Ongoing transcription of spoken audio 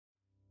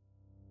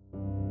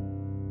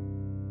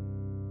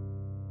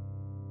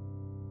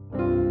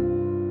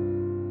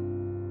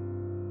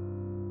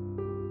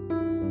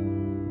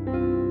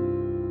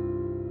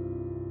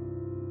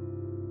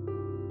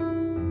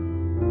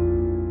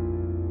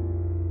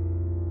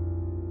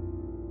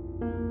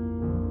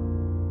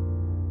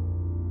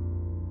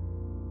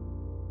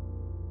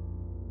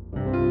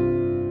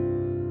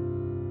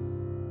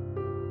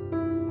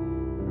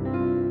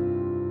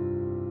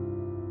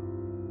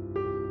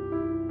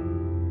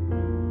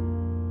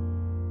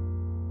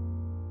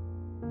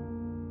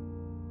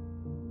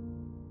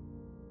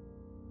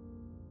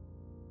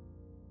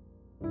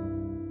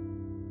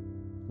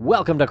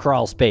Welcome to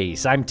Crawl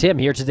Space. I'm Tim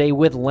here today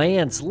with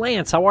Lance.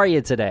 Lance, how are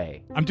you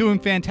today? I'm doing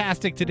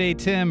fantastic today,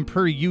 Tim.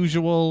 Per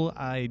usual,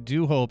 I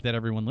do hope that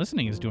everyone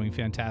listening is doing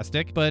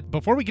fantastic. But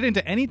before we get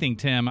into anything,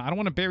 Tim, I don't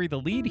want to bury the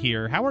lead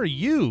here. How are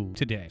you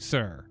today,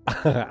 sir?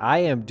 I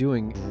am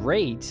doing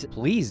great.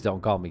 Please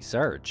don't call me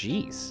sir.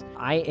 Jeez.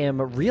 I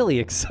am really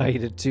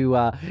excited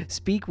to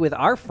speak with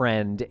our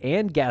friend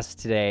and guest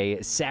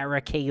today,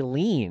 Sarah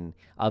Cailean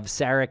of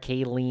Sarah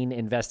Cailean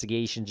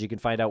Investigations. You can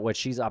find out what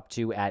she's up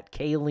to at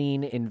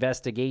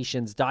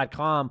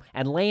CaileenInvestigations.com.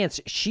 And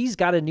Lance, she's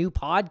got a new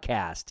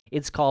podcast.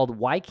 It's called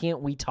Why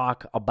Can't We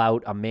Talk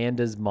About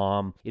Amanda's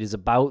Mom? It is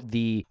about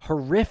the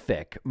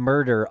horrific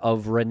murder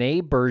of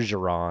Renée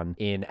Bergeron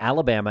in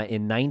Alabama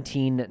in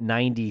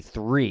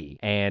 1993.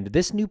 And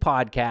this new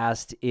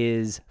podcast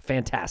is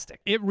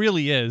fantastic. It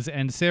really is.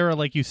 And Sarah,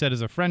 like you said,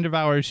 is a friend of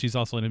ours. She's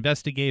also an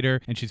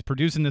investigator, and she's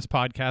producing this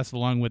podcast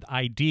along with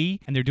ID,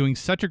 and they're doing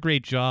such a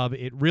great job.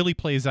 It really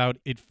plays out.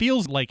 It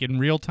feels like in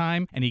real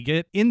time, and you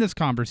get in this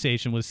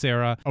conversation with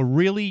Sarah a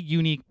really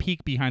unique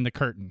peek behind the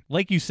curtain.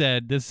 Like you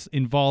said, this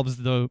involves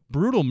the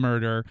brutal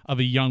murder of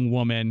a young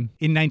woman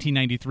in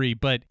 1993,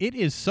 but it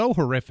is so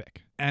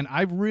horrific. And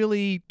I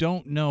really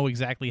don't know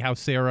exactly how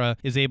Sarah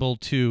is able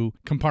to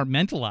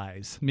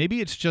compartmentalize. Maybe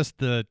it's just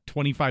the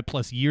 25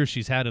 plus years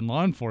she's had in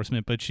law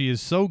enforcement, but she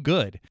is so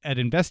good at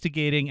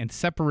investigating and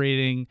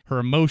separating her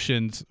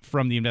emotions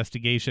from the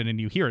investigation. And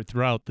you hear it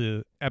throughout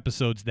the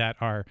episodes that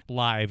are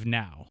live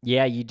now.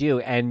 Yeah, you do.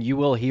 And you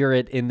will hear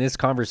it in this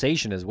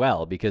conversation as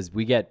well, because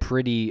we get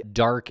pretty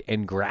dark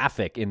and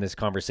graphic in this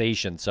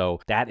conversation.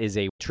 So that is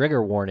a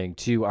trigger warning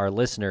to our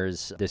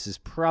listeners. This is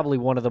probably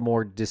one of the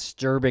more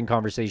disturbing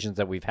conversations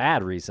that we've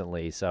had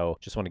recently. So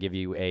just want to give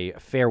you a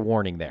fair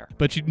warning there.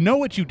 But you know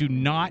what you do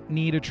not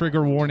need a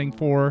trigger warning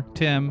for,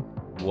 Tim?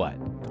 What?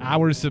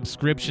 Our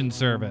subscription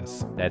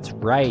service. That's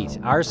right.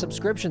 Our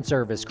subscription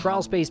service,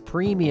 Crawl Space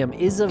Premium,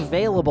 is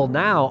available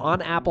now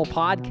on Apple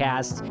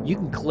Podcasts. You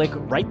can click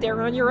right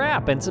there on your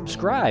app and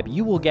subscribe.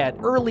 You will get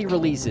early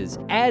releases,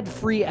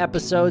 ad-free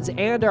episodes,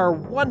 and our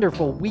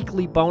wonderful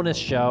weekly bonus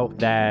show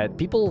that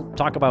people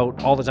talk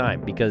about all the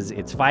time because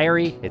it's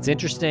fiery, it's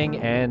interesting,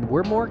 and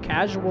we're more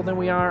casual than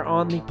we are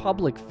on the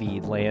public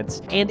feed,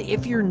 Lance. And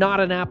if you're not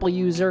an Apple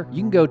user,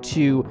 you can go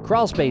to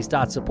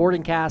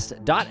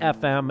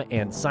crawlspace.supportingcast.fm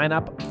and sign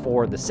up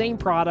for the same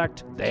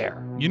product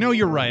there. You know,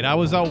 you're right. I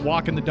was out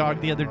walking the dog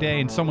the other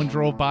day and someone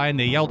drove by and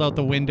they yelled out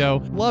the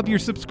window, "Love your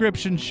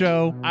subscription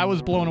show." I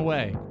was blown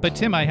away. But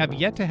Tim, I have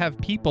yet to have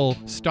people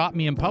stop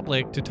me in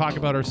public to talk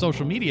about our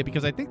social media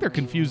because I think they're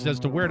confused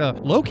as to where to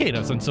locate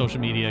us on social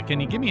media.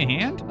 Can you give me a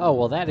hand? Oh,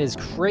 well, that is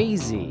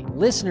crazy.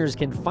 Listeners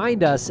can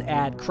find us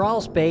at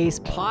Crawl Space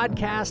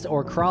Podcast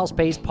or Crawl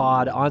Space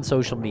Pod on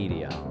social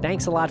media.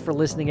 Thanks a lot for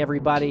listening,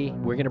 everybody.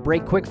 We're going to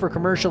break quick for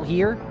commercial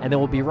here, and then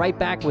we'll be right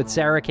back with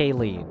Sarah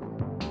Cailean.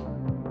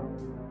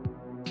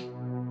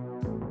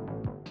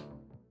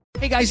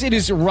 Hey guys, it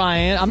is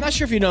Ryan. I'm not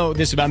sure if you know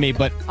this about me,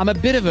 but I'm a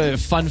bit of a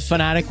fun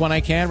fanatic when I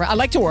can. I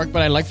like to work,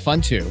 but I like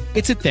fun too.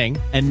 It's a thing.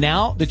 And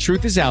now the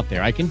truth is out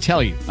there. I can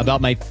tell you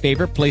about my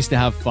favorite place to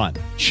have fun.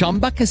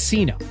 Chumba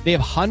Casino. They have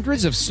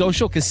hundreds of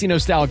social casino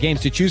style games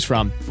to choose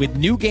from with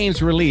new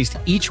games released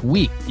each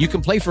week. You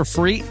can play for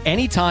free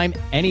anytime,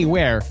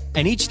 anywhere.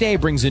 And each day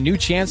brings a new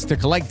chance to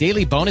collect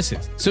daily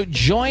bonuses. So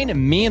join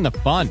me in the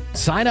fun.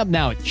 Sign up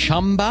now at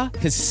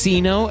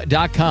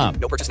ChumbaCasino.com.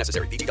 No purchase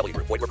necessary. VGW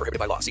Group. Void where prohibited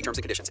by law. See terms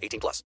and conditions.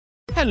 18+.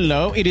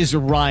 Hello, it is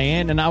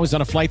Ryan, and I was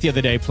on a flight the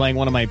other day playing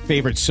one of my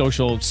favorite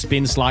social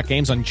spin slot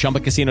games on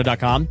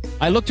ChumbaCasino.com.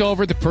 I looked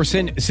over at the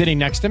person sitting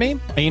next to me,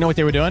 and you know what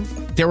they were doing?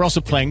 They were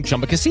also playing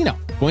Chumba Casino.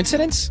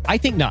 Coincidence? I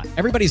think not.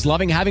 Everybody's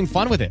loving having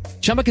fun with it.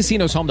 Chumba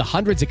Casino is home to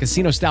hundreds of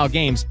casino-style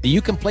games that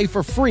you can play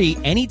for free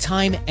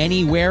anytime,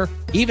 anywhere,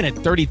 even at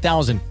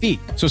 30,000 feet.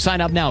 So sign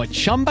up now at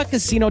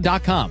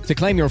ChumbaCasino.com to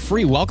claim your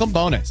free welcome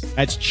bonus.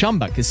 That's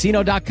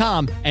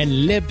ChumbaCasino.com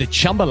and live the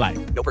Chumba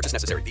life. No purchase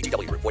necessary.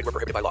 VGW Group. Void where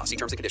prohibited by law. See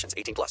terms and conditions.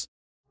 18+.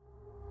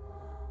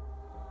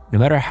 No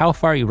matter how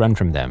far you run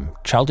from them,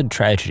 childhood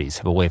tragedies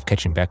have a way of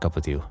catching back up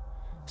with you.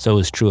 So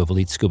is true of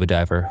elite scuba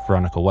diver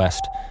Veronica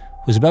West,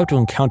 who's about to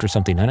encounter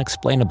something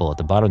unexplainable at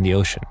the bottom of the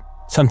ocean,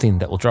 something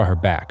that will draw her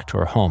back to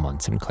her home on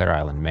Sinclair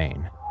Island,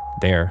 Maine.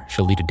 There,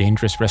 she'll lead a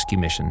dangerous rescue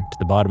mission to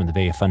the bottom of the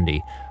Bay of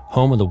Fundy,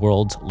 home of the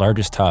world's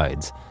largest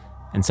tides,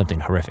 and something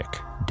horrific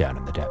down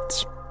in the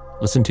depths.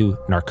 Listen to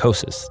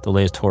Narcosis, the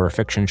latest horror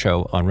fiction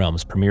show on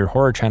Realm's premier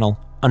horror channel,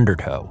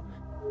 Undertow.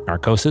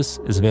 Narcosis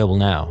is available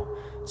now.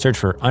 Search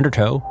for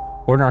Undertow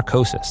or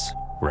Narcosis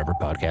wherever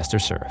podcasts are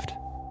served.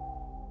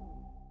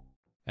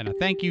 And a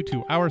thank you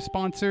to our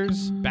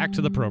sponsors. Back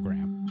to the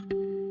program.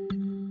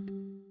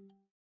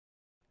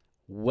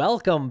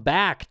 Welcome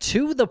back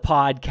to the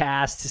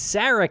podcast,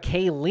 Sarah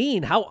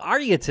Cailean. How are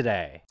you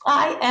today?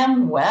 I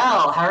am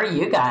well. How are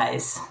you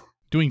guys?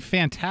 Doing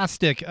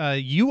fantastic.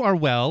 You are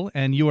well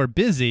and you are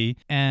busy,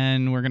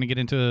 and we're going to get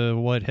into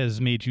what has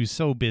made you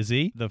so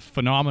busy, the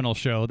phenomenal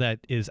show that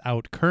is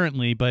out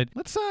currently, but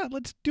let's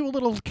do a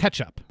little catch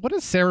up. What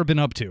has Sarah been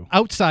up to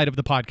outside of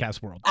the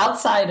podcast world?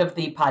 Outside of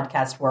the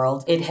podcast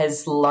world, it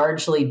has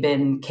largely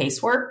been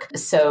casework.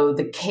 So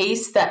the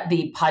case that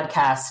the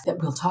podcast that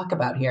we'll talk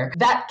about here,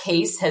 that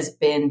case has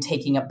been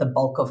taking up the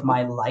bulk of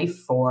my life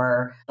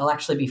for, it'll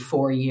actually be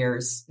 4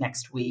 years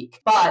next week.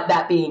 But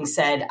that being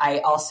said, I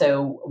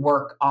also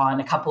work on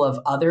a couple of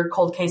other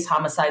cold case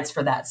homicides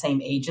for that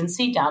same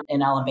agency down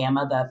in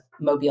Alabama, the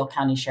Mobile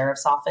County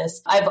Sheriff's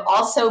Office. I've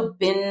also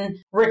been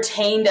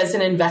retained as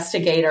an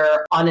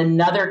investigator on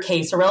another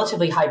case, a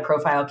relatively high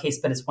profile case,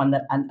 but it's one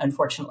that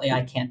unfortunately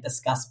I can't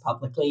discuss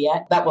publicly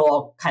yet. That will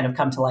all kind of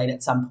come to light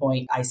at some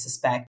point, I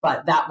suspect.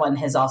 But that one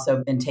has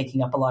also been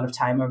taking up a lot of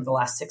time over the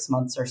last 6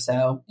 months or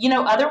so.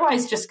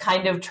 Otherwise just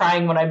kind of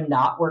trying when I'm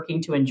not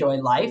working to enjoy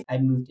life. I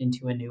moved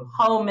into a new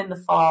home in the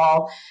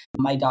fall.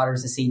 My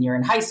daughter's a senior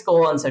in high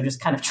school, and so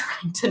just kind of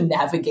trying to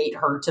navigate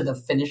her to the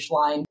finish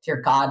line. Dear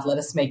God, let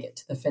us make it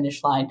to the finish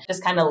line.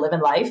 Just kind of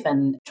living life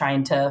and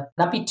trying to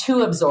not be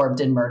too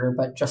absorbed in murder,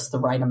 but just the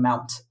right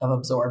amount of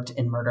absorbed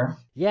in murder.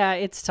 Yeah,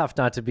 it's tough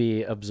not to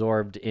be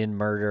absorbed in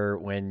murder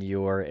when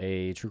you're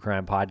a true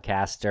crime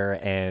podcaster.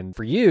 And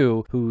for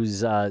you,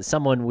 who's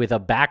someone with a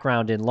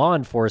background in law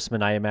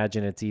enforcement, I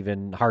imagine it's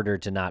even harder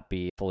to not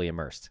be fully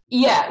immersed.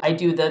 Yeah, I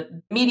do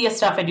the media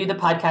stuff, I do the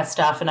podcast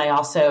stuff, and I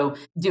also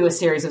do a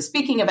series of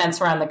speaking events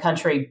around the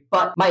country.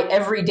 But my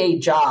everyday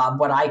job,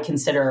 what I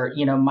consider,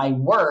 my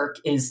work,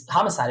 is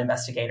homicide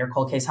investigator,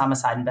 cold case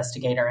homicide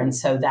investigator. And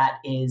so that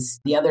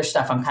is the other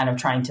stuff I'm kind of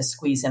trying to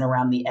squeeze in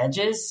around the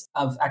edges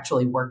of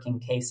actually working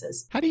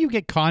cases. How do you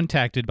get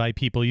contacted by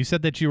people? You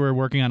said that you were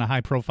working on a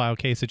high-profile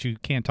case that you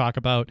can't talk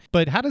about,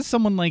 but how does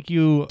someone like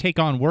you take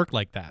on work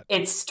like that?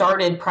 It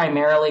started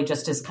primarily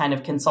just as kind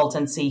of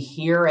consultancy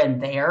here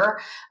and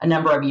there. A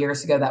number of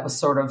years ago, that was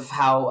sort of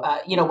how,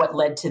 what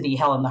led to the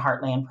Hell in the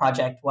Heartland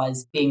project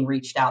was being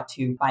reached out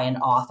to by an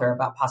author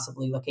about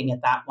possibly looking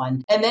at that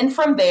one. And then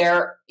from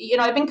there,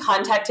 I've been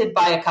contacted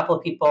by a couple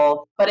of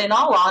people, but in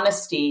all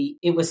honesty,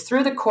 it was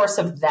through the course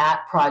of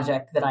that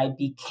project that I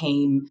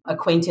became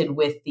acquainted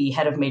with the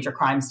head of major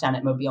crimes down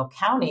at Mobile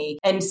County.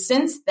 And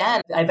since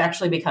then, I've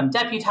actually become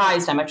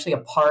deputized. I'm actually a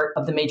part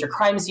of the major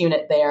crimes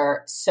unit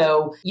there.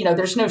 So,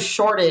 there's no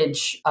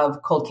shortage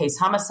of cold case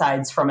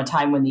homicides from a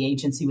time when the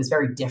agency was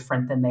very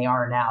different than they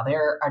are now.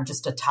 They're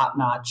just a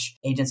top-notch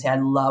agency. I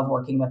love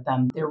working with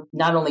them. They're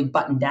not only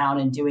buttoned down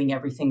and doing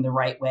everything the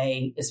right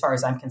way, as far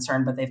as I'm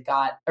concerned, but they've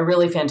got a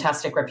really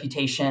fantastic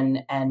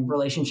reputation and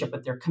relationship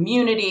with their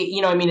community.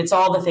 It's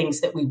all the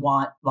things that we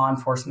want law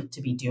enforcement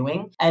to be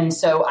doing. And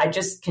so I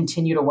just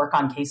continue to work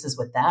on cases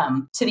with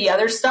them. To the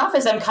other stuff,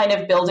 as I'm kind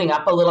of building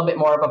up a little bit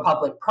more of a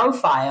public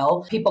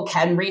profile, people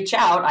can reach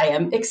out. I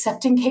am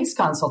accepting case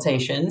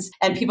consultations,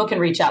 and people can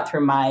reach out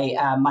through my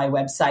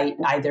website.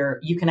 Either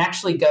you can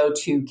actually go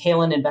to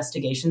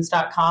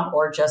CaileanInvestigations.com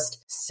or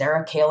just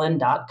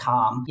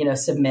sarahcailean.com,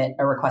 submit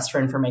a request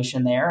for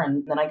information there,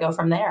 and then I go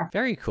from there.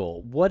 Very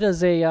cool. What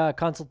does a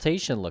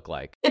consultation look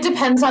like? It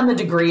depends on the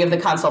degree of the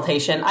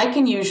consultation. I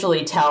can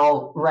usually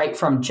tell right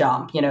from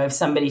jump, if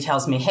somebody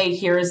tells me, hey,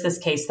 here is this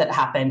case that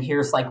happened,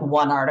 here's like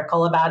one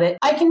article about it.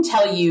 I can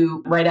tell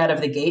you right out of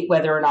the gate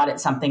whether or not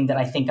it's something that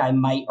I think I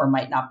might or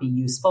might not be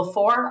useful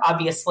for.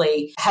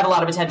 Obviously, I have a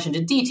lot of attention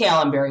to detail.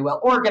 I'm very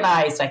well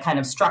organized. I kind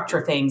of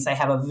structure things. I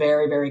have a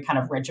very, very kind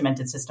of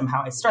regimented system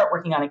how I start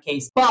working on a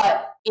case.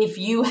 But if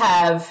you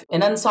have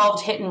an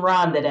unsolved hit and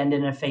run that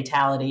ended in a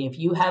fatality, if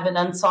you have an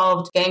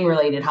unsolved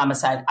gang-related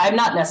homicide, I'm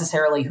not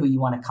necessarily who you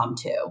want to come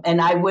to.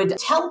 And I would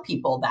tell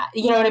people that,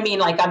 you know what I mean?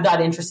 Like, I'm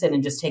not interested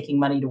in just taking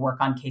money to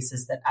work on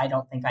cases that I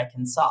don't think I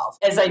can solve.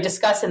 As I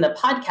discuss in the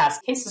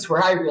podcast, cases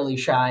where I really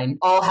shine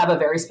all have a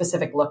very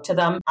specific look to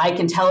them. I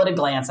can tell at a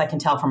glance, I can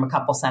tell from a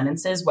couple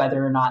sentences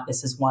whether or not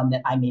this is one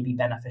that I may be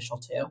beneficial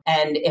to.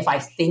 And if I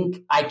think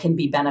I can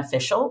be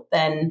beneficial,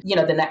 then,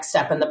 the next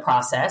step in the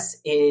process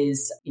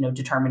is,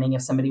 determining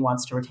if somebody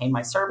wants to retain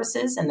my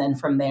services. And then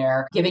from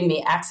there, giving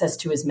me access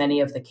to as many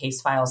of the case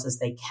files as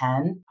they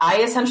can. I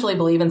essentially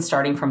believe in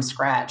starting from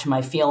scratch.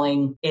 My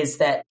feeling is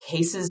that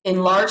cases,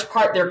 in large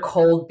part, they're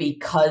cold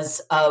because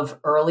of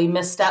early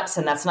missteps.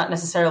 And that's not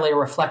necessarily a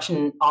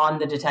reflection on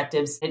the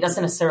detectives. It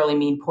doesn't necessarily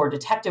mean poor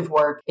detective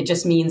work. It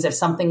just means if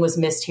something was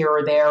missed here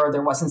or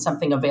there wasn't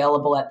something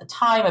available at the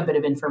time, a bit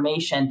of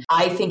information,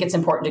 I think it's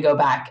important to go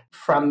back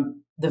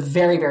from the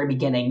very, very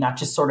beginning, not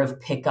just sort of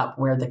pick up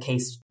where the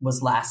case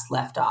was last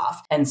left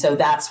off. And so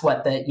that's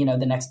what the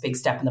next big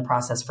step in the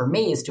process for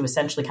me is to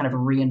essentially kind of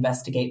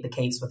reinvestigate the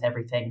case with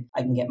everything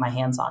I can get my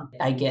hands on.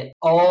 I get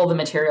all the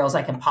materials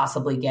I can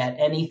possibly get,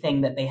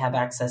 anything that they have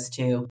access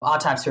to,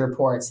 autopsy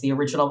reports, the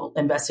original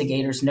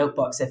investigators'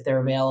 notebooks, if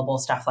they're available,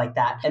 stuff like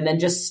that. And then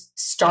just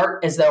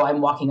start as though I'm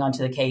walking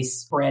onto the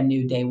case brand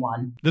new day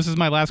one. This is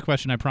my last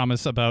question, I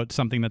promise, about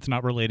something that's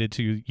not related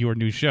to your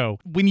new show.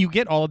 When you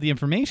get all of the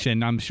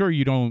information, I'm sure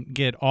you don't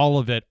get all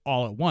of it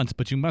all at once,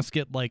 but you must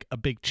get like a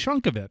big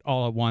chunk of it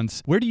all at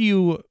once. Where do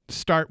you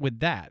start with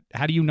that?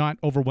 How do you not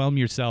overwhelm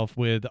yourself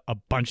with a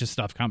bunch of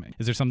stuff coming?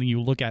 Is there something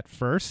you look at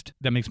first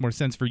that makes more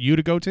sense for you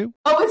to go to?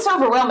 Oh, it's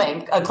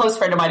overwhelming. A close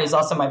friend of mine who's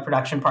also my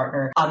production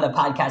partner on the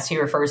podcast, he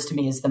refers to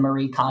me as the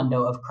Marie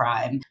Kondo of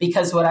crime,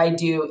 because what I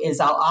do is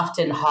I'll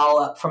often haul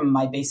up from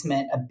my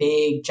basement a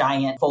big,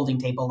 giant folding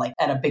table, like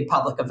at a big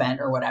public event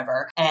or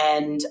whatever.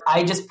 And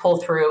I just pull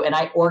through and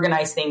I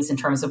organize things in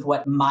terms of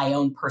what my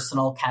own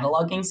personal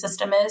cataloging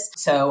system is.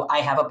 So I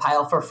have a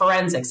pile for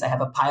forensics. I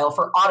have a pile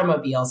for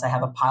automobiles. I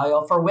have a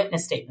pile for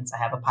witness statements. I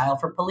have a pile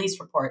for police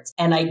reports.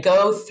 And I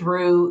go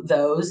through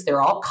those.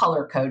 They're all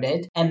color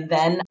coded. And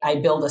then I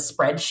build a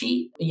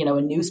spreadsheet, a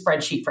new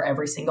spreadsheet for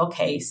every single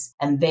case.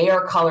 And they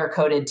are color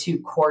coded to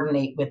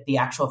coordinate with the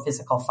actual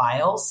physical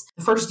files.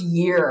 The first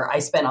year I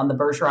spent on the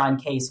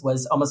Bergeron case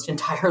was almost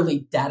entirely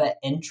data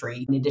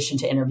entry, in addition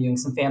to interviewing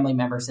some family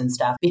members and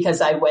stuff,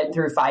 because I went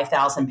through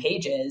 5,000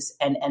 pages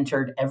and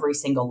entered every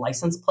single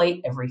license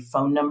plate, every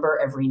phone number,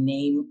 every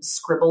name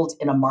scribbled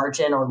in a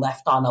margin or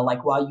left on a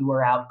while you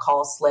were out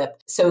call slip.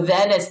 So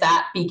then as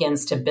that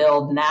begins to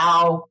build,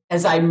 now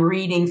as I'm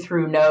reading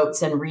through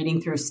notes and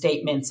reading through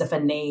statements, if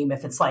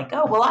it's like,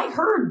 oh, well, I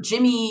heard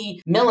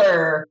Jimmy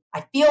Miller,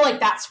 I feel like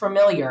that's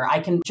familiar. I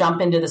can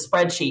jump into the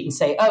spreadsheet and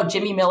say, oh,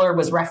 Jimmy Miller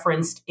was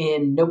referenced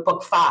in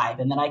Notebook 5,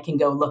 and then I can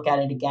go look at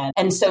it again.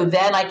 And so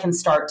then I can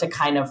start to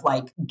kind of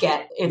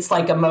it's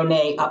like a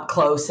Monet up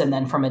close and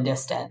then from a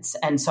distance.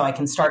 And so I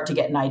can start to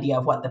get an idea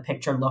of what the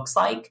picture looks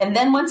like. And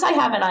then once I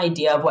have an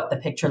idea of what the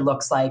picture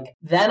looks like,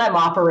 then I'm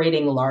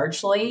operating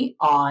largely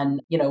on,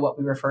 what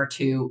we refer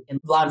to in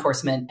law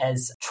enforcement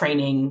as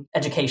training,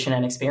 education,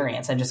 and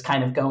experience, and just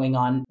kind of going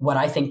on what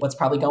I think what's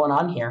probably going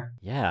on here.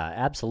 Yeah,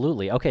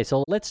 absolutely. Okay,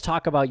 so let's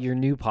talk about your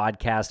new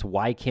podcast,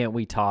 Why Can't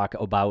We Talk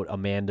About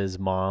Amanda's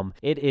Mom?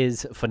 It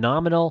is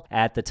phenomenal.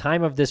 At the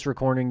time of this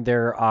recording,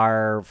 there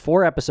are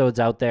 4 episodes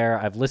out there.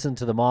 I've listened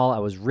to them all. I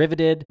was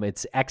riveted.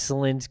 It's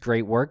excellent.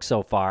 Great work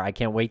so far. I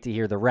can't wait to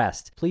hear the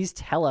rest. Please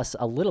tell us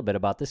a little bit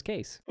about this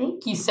case.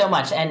 Thank you so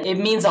much. And it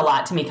means a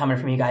lot to me coming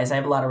from you guys. I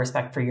have a lot of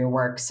respect for your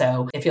work.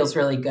 So it feels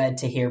really good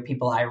to hear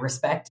people I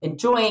respect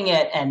enjoying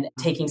it and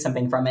taking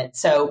something from it.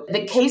 So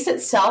the case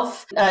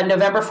itself,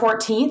 November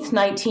 14th,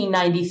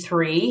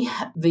 1993,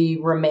 the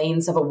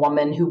remains of a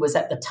woman who was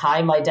at the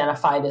time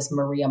identified as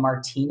Maria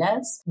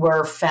Martinez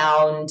were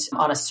found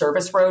on a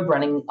service road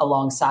running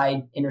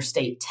alongside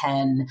Interstate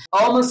 10,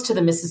 almost to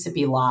the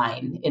Mississippi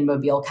line in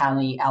Mobile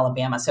County,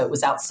 Alabama. So it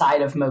was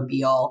outside of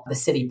Mobile, the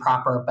city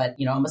proper, but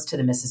almost to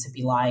the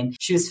Mississippi line.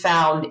 She was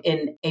found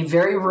in a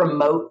very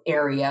remote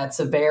area. It's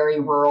a very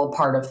rural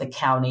part of the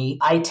county.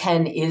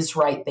 I-10 is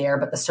right there,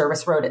 but the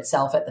service road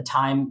itself at the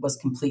time was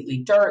completely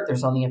dirt.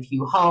 There's only a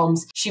few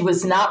homes. She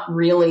was not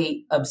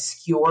really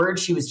obscured.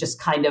 She was just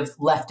kind of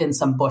left in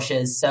some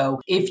bushes. So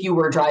if you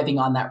were driving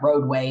on that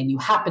roadway and you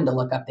happened to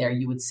look up there,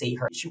 you would see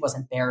her. She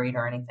wasn't buried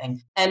or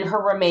anything. And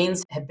her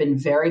remains had been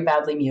very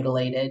badly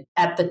mutilated.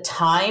 At the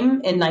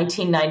time, in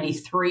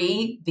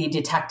 1993, the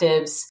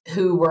detectives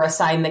who were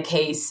assigned the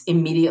case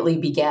immediately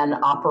began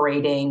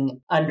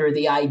operating under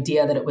the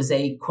idea that it was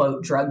a,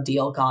 quote, drug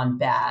deal gone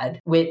bad,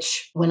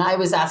 which when I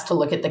was asked to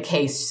look at the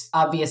case,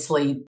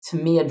 obviously, to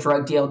me, a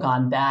drug deal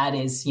gone bad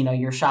is,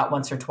 you're shot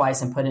once or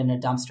twice and put in a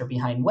dumpster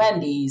behind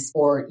Wendy's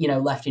or,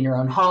 left in your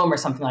own home or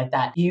something like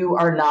that. You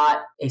are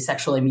not a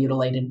sexually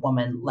mutilated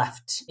woman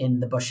left in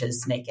the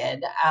bushes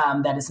naked.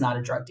 That is not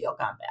a drug deal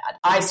gone bad.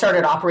 I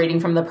started operating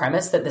from the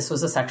premise that this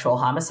was a sexual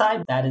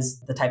homicide. That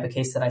is the type of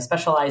case that I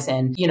specialize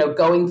in.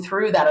 Going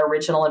through that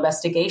original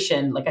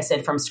investigation, like I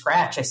said, from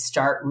scratch, I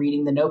start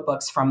reading the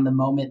notebooks from the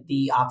moment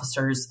the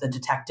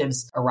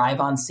detectives arrive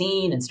on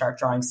scene and start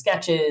drawing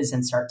sketches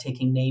and start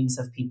taking names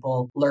of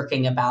people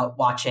lurking about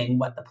watching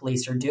what the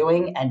police are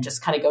doing and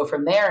just kind of go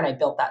from there. And I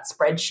built that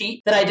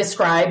spreadsheet that I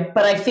described.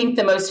 But I think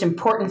the most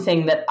important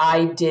thing that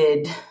I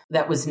did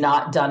that was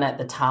not done at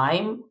the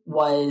time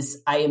was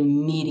I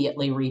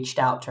immediately reached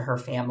out to her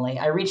family.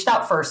 I reached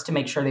out first to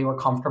make sure they were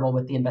comfortable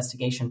with the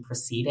investigation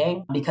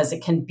proceeding, because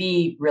it can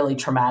be really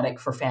traumatic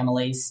for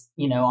families,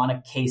 on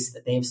a case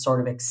that they've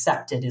sort of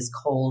accepted is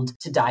cold,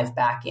 to dive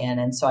back in.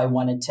 And so I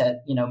wanted to,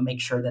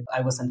 make sure that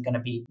I wasn't going to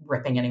be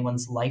ripping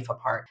anyone's life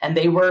apart. And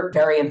they were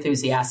very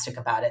enthusiastic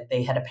about it.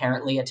 They had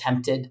apparently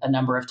attempted a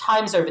number of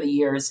times over the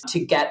years to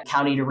get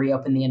county to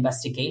reopen the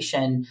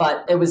investigation,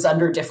 but it was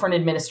under different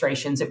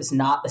administrations. It was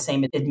not the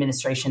same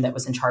administration that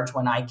was in charge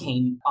when I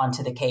came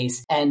onto the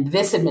case. And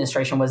this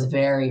administration was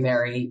very,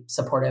 very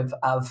supportive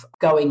of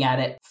going at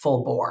it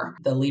full bore.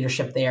 The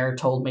leadership there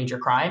told Major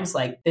Crimes,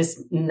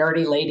 this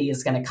nerdy lady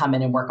is going to come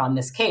in and work on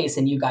this case,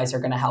 and you guys are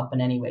going to help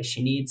in any way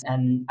she needs.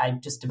 And I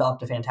just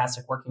developed a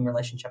fantastic working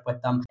relationship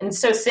with them. And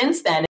so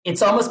since then,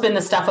 it's almost been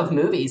the stuff of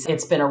movies.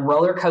 It's been a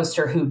roller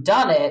coaster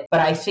whodunit,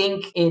 but I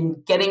think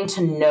in getting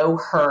to know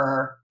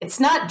her it's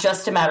not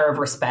just a matter of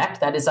respect.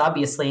 That is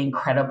obviously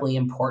incredibly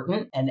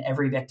important, and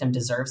every victim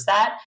deserves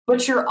that.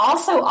 But you're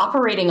also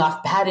operating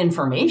off bad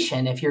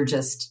information if you're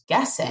just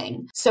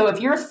guessing. So if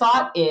your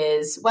thought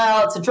is,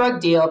 well, it's a drug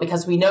deal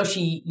because we know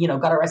she,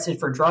 got arrested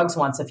for drugs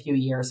once a few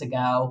years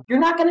ago, you're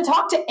not going to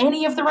talk to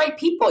any of the right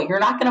people. You're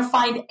not going to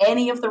find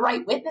any of the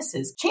right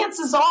witnesses.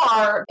 Chances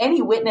are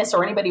any witness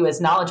or anybody who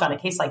has knowledge on a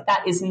case like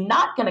that is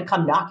not going to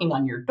come knocking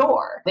on your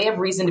door. They have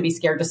reason to be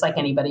scared just like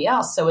anybody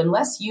else. So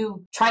unless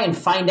you try and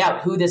find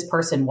out who this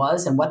person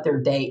was and what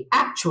their day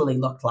actually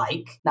looked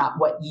like, not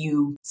what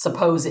you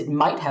suppose it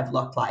might have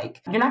looked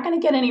like, you're not going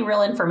to get any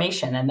real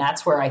information. And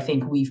that's where I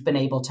think we've been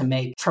able to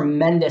make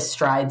tremendous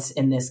strides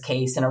in this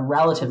case in a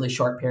relatively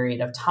short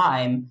period of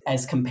time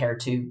as compared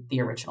to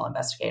the original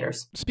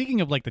investigators.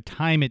 Speaking of like the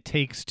time it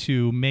takes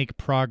to make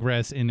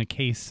progress in a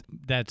case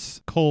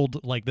that's cold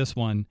like this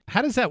one,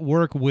 how does that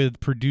work with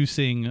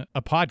producing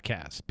a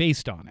podcast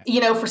based on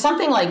it? For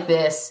something like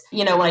this,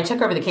 when I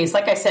took over the case,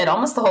 like I said,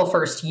 almost the whole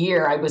first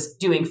year, I was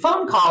doing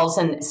phone calls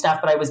and stuff,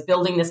 but I was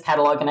building this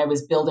catalog and I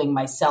was building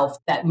myself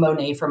that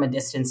Monet from a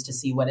distance to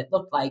see what it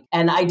looked like.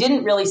 And I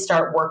didn't really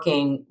start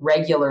working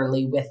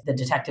regularly with the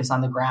detectives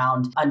on the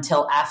ground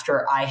until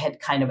after I had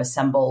kind of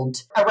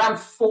assembled around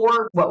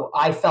 4 what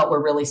I felt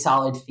were really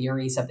solid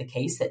theories of the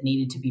case that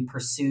needed to be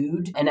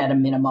pursued and at a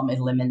minimum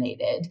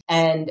eliminated.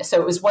 And so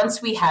it was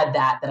once we had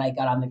that I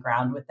got on the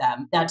ground with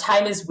them. Now,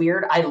 time is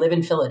weird. I live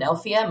in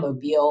Philadelphia.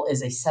 Mobile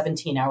is a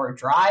 17-hour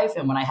drive.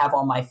 And when I have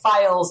all my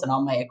files and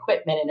all my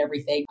equipment and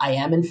everything, I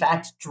am in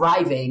fact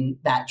driving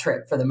that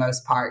trip for the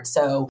most part.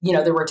 So,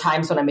 there were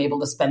times when I'm able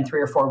to spend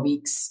 3 or 4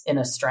 weeks in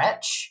a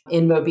stretch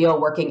in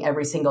Mobile working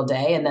every single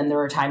day. And then there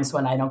are times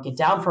when I don't get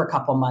down for a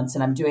couple months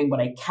and I'm doing what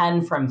I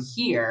can from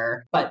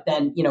here, but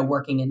then,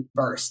 working in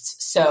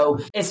bursts. So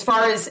as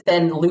far as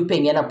then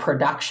looping in a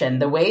production,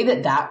 the way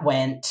that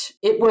went,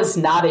 it was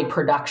not a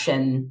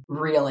production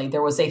really.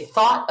 There was a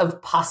thought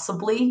of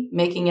possibly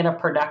making it a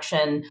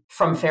production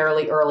from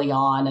fairly early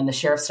on. And the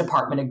sheriff's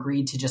department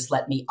agreed to just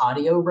let me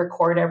audio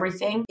record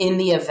everything in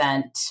the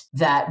event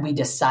that we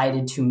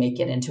decided to make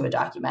it into a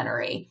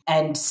documentary.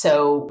 And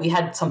so we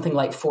had something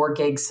like 4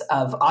 gigs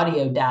of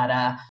audio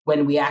data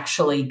when we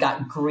actually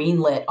got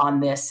greenlit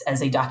on this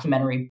as a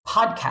documentary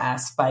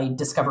podcast by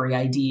Discovery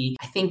ID.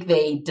 I think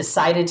they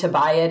decided to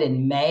buy it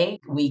in May.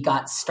 We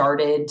got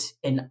started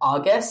in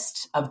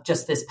August of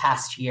just this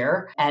past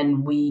year,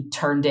 and we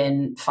turned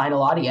in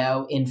final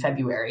audio in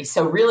February.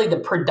 So really the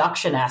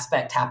production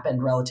aspect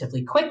happened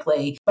relatively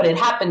quickly, but it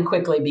happened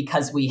quickly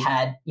because we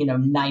had,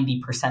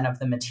 90% of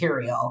the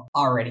material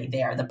already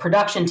there. The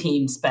production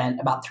team spent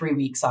about 3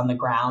 weeks on the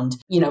ground,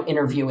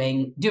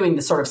 interviewing, doing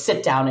the sort of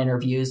sit-down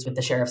interviews with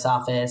the sheriff's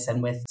office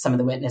and with some of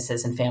the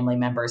witnesses and family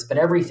members, but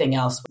everything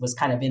else was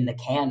kind of in the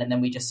can. And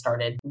then we just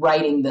started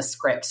writing the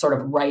script, sort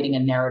of writing a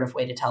narrative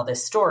way to tell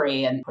this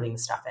story and putting the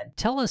stuff in.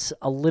 Tell us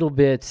a little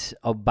bit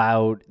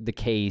about the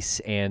case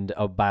and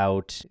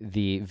about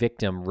the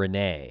victim,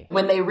 Renee.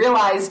 When they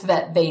realized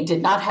that they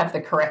did not have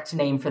the correct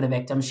name for the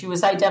victim, she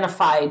was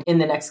identified in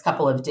the next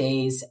couple of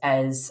days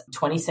as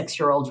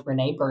 26-year-old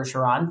Renée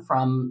Bergeron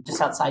from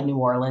just outside New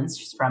Orleans.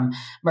 She's from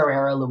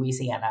Marrero,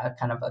 Louisiana,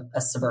 kind of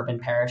a suburban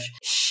parish.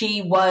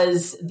 She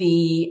was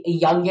the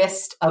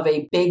youngest of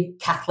a big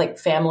Catholic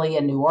family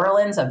in New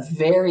Orleans, a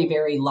very,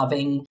 very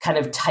loving, kind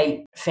of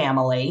tight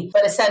family.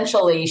 But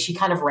essentially, she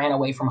kind of ran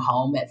away from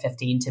home at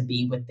 15 to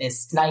be with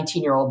this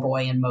 19-year-old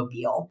boy in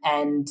Mobile.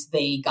 And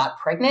they got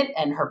pregnant,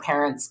 and her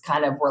parents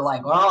kind of were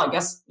like, well, I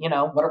guess,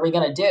 what are we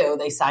going to do?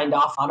 They signed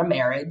off on a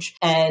marriage,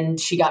 and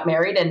she got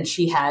married, and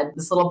she had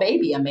this little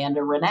baby,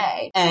 Amanda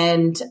Renée.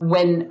 And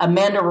when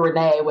Amanda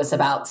Renée was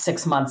about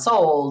 6 months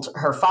old,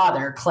 her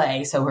father,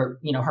 Clay, so her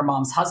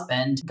mom's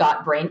husband,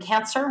 got brain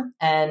cancer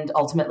and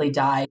ultimately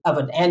died of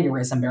an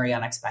aneurysm very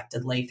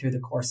unexpectedly through the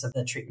course of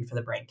the treatment for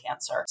the brain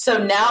cancer. So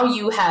now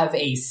you have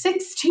a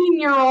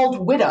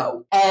 16-year-old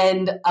widow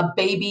and a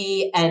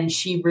baby, and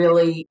she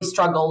really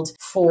struggled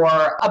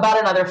for about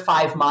another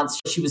 5 months.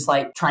 She was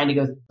like trying to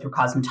go through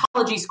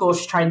cosmetology school.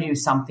 She's trying to do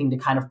something to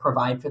kind of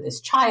provide for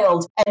this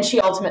child. And she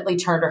ultimately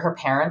turned to her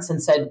parents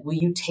and said, will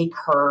you take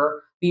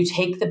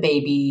the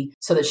baby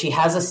so that she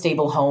has a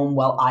stable home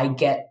while I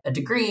get a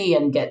degree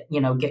and get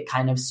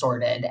kind of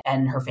sorted?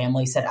 And her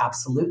family said,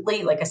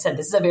 absolutely. Like I said,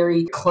 this is a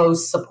very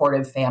close,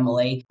 supportive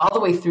family. All the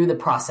way through the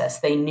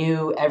process, they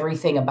knew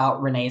everything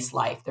about Renee's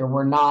life. There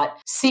were not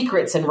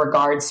secrets in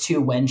regards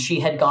to when she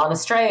had gone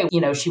astray.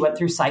 She went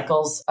through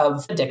cycles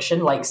of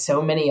addiction like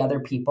so many other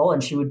people,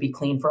 and she would be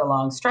clean for a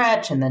long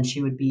stretch, and then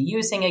she would be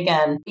using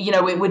again.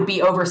 It would be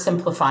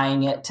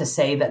oversimplifying it to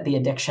say that the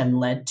addiction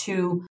led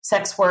to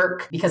sex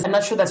work, because I'm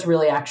not sure that's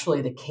really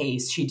actually the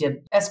case. She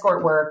did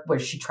escort work,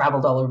 which she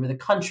traveled all over the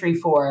country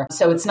for.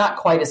 So it's not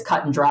quite as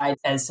cut and dry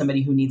as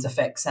somebody who needs a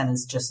fix and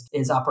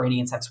is operating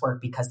in sex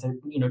work because they're,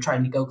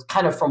 trying to go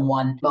kind of from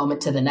one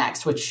moment to the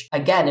next, which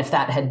again, if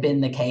that had been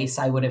the case,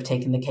 I would have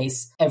taken the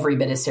case every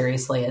bit as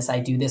seriously as I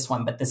do this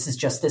one. But this is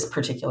just this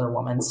particular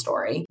woman's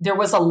story. There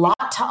was a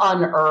lot to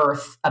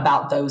unearth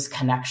about those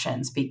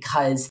connections,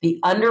 because the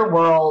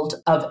underworld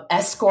of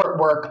escort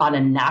work on a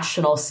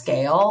national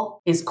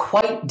scale is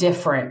quite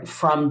different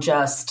from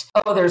just,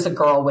 oh, there's a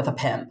girl with a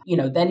pimp.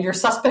 Then your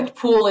suspect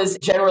pool is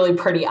generally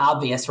pretty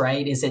obvious,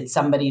 right? Is it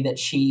somebody that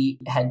she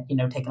had,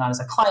 taken on as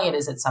a client?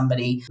 Is it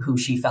somebody who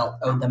she felt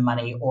owed them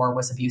money or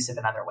was abusive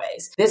in other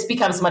ways? This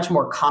becomes much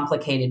more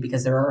complicated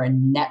because there are a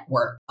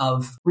network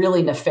of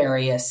really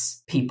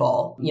nefarious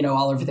people,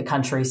 all over the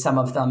country, some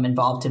of them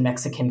involved in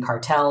Mexican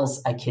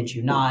cartels. I kid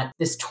you not.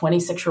 This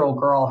 26-year-old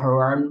girl who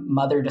her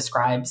mother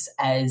describes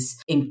as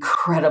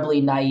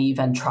incredibly naive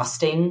and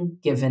trusting,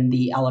 given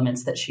the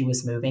elements that she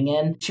was moving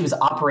in. She was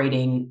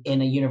operating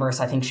in a universe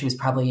I think she was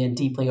probably in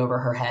deeply over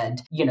her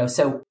head.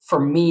 So for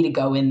me to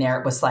go in there,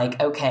 it was like,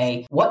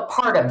 okay, what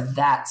part of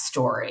that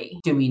story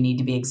do we need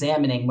to be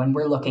examining when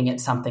we're looking at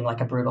something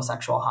like a brutal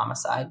sexual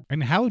homicide?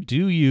 And how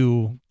do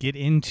you get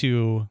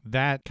into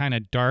that kind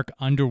of dark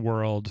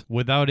underworld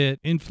without it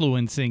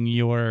influencing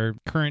your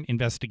current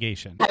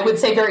investigation? I would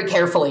say very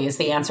carefully is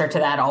the answer to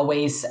that,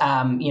 always,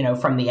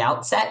 from the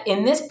outset.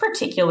 In this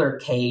particular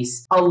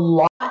case, a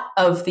lot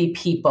of the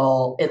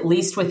people, at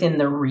least within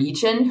the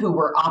region, who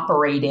were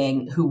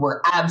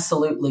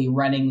absolutely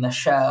running the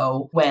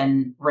show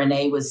when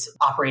Renée was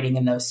operating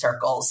in those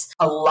circles,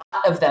 a lot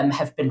of them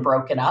have been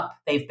broken up.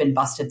 They've been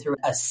busted through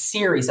a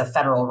series of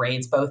federal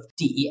raids, both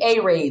DEA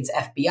raids,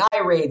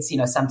 FBI raids,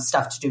 some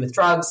stuff to do with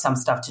drugs, some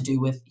stuff to do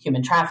with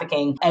human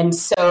trafficking. And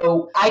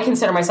so I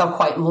consider myself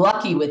quite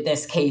lucky with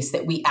this case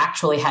that we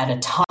actually had a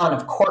ton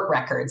of court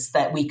records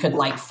that we could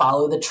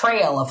follow the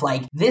trail of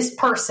this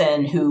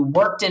person who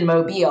worked in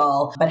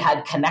Mobile but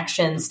had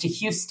connections to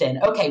Houston.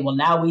 Okay, well,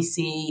 now we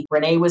see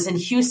Renée was in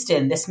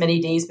Houston this many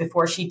days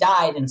before she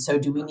died. And so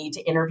do we need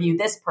to interview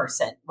this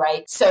person,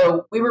 right?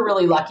 So we were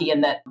really lucky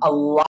in that a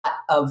lot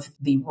of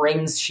the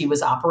rings she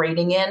was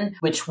operating in,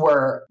 which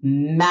were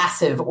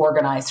massive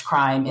organized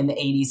crime in the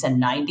 80s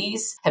and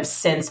 90s, have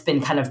since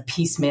been kind of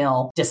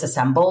piecemeal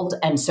disassembled.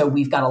 And so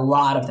we've got a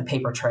lot of the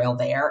paper trail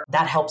there.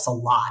 That helps a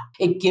lot.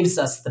 It gives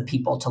us the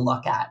people to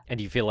look at. And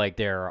do you feel like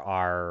there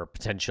are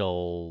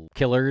potential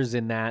killers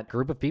in that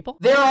group of people?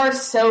 There are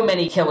so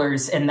many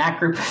killers in that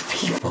group of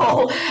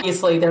people.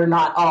 Obviously, they're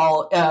not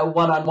all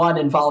one-on-one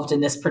involved in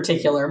this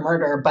particular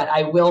murder, but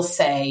I will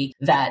say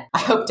that I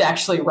hope to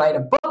actually write a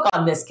book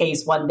on this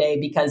case one day,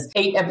 because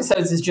 8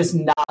 episodes is just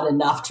not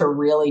enough to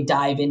really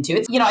dive into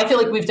it. I feel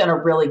like we've done a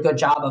really good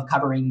job of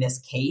covering this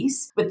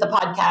case with the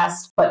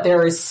podcast, but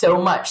there is so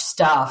much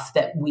stuff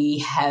that we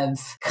have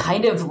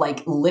kind of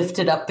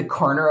lifted up the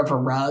corner of a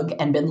rug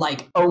and been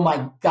like, oh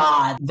my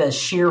God, the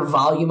sheer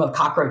volume of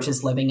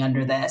cockroaches living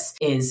under this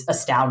is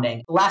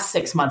astounding. The last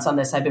 6 months on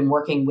this, I've been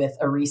working with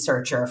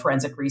a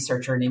forensic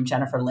researcher named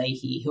Jennifer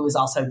Leahy, who has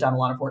also done a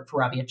lot of work for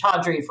Rabia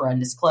Chaudhry for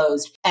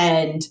Undisclosed.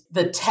 And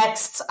the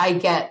texts I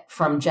get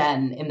from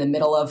Jen in the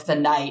middle of the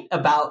night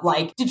about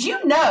did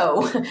you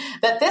know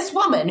that this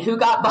woman who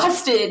got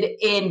busted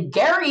in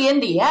Gary,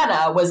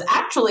 Indiana was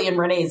actually in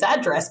Renée's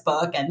address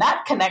book, and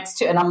that connects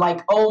to, and I'm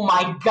like, oh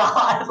my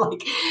God,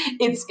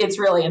 it's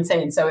really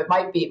insane. So it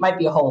might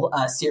be a whole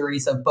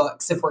series of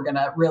books if we're going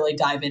to really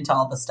dive into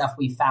all the stuff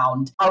we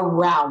found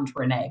around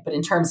Renée. But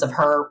in terms of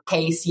her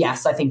case,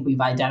 yes, I think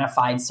we've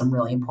identified some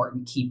really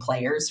important key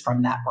players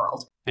from that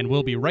world. And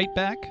we'll be right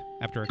back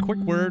after a quick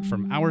word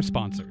from our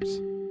sponsors.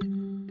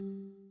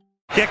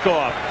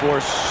 Kickoff for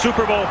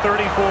Super Bowl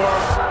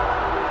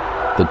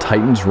 34. The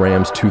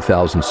Titans-Rams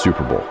 2000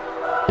 Super Bowl,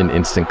 an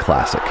instant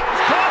classic.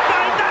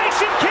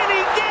 Can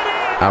he get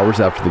in?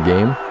 Hours after the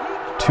game,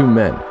 2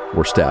 men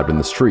were stabbed in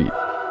the street,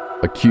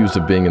 accused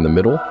of being in the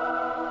middle,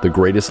 the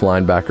greatest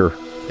linebacker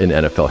in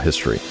NFL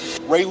history.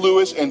 Ray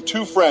Lewis and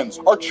 2 friends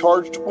are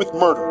charged with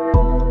murder.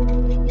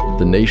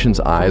 The nation's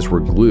eyes were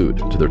glued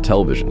to their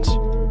televisions.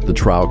 The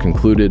trial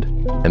concluded,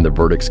 and the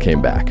verdicts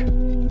came back.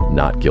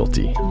 Not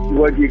guilty.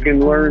 What you can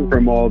learn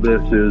from all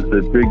this is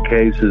that big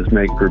cases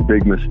make for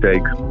big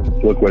mistakes.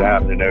 Look what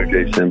happened in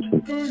O.J.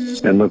 Simpson,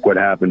 and look what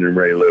happened in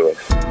Ray Lewis.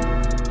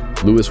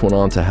 Lewis went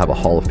on to have a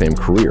Hall of Fame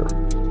career,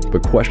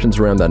 but questions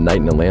around that night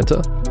in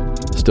Atlanta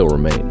still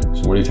remain.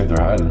 So what do you think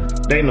they're hiding?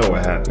 They know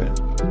what happened.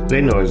 They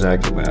know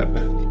exactly what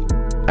happened.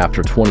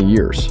 After 20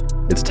 years,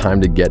 it's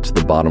time to get to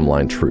the bottom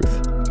line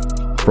truth.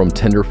 From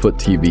Tenderfoot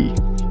TV,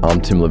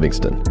 I'm Tim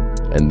Livingston,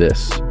 and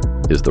this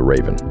is The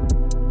Raven.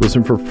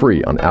 Listen for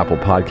free on Apple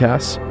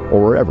Podcasts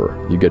or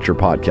wherever you get your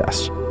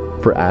podcasts.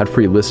 For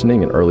ad-free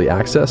listening and early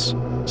access,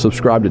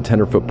 subscribe to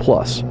Tenderfoot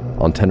Plus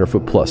on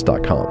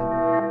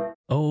tenderfootplus.com.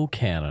 Oh,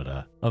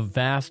 Canada, a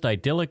vast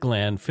idyllic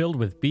land filled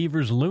with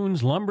beavers,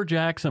 loons,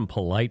 lumberjacks, and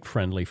polite,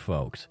 friendly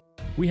folks.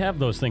 We have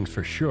those things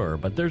for sure,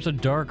 but there's a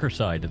darker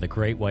side to the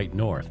Great White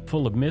North,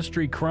 full of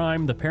mystery,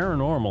 crime, the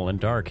paranormal,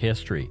 and dark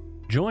history.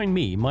 Join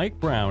me, Mike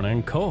Brown,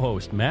 and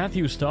co-host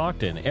Matthew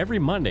Stockton every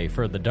Monday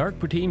for the Dark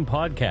Poutine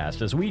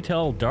podcast as we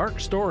tell dark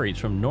stories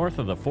from north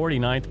of the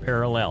 49th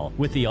parallel,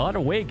 with the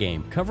Ottawa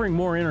game covering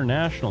more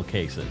international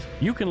cases.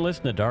 You can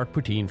listen to Dark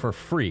Poutine for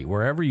free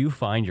wherever you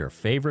find your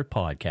favorite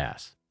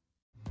podcasts.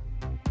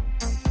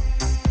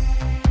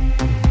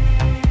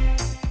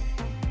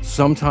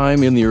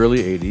 Sometime in the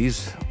early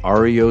 80s,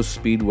 REO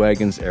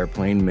Speedwagon's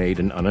airplane made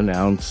an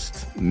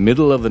unannounced,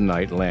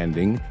 middle-of-the-night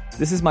landing.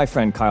 This is my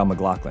friend Kyle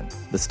MacLachlan,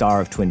 the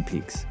star of Twin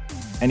Peaks.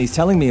 And he's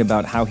telling me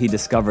about how he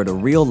discovered a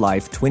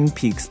real-life Twin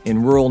Peaks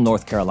in rural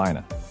North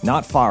Carolina,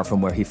 not far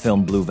from where he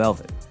filmed Blue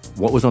Velvet.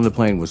 What was on the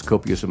plane was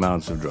copious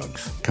amounts of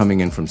drugs coming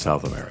in from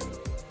South America.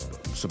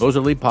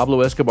 Supposedly, Pablo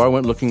Escobar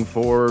went looking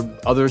for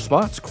other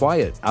spots,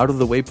 quiet,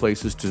 out-of-the-way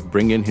places to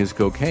bring in his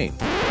cocaine.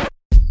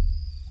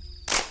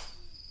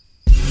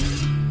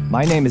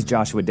 My name is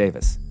Joshua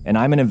Davis, and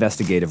I'm an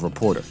investigative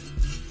reporter.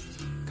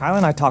 Kyle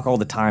and I talk all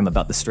the time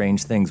about the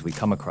strange things we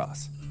come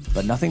across,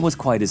 but nothing was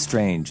quite as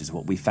strange as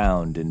what we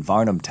found in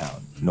Varnamtown,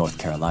 North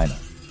Carolina.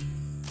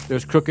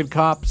 There's crooked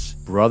cops,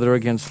 brother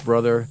against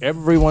brother.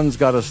 Everyone's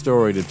got a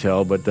story to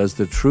tell, but does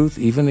the truth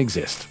even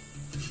exist?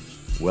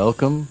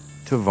 Welcome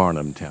to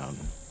Varnamtown.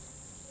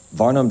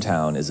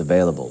 Varnamtown is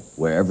available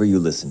wherever you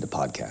listen to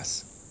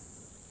podcasts.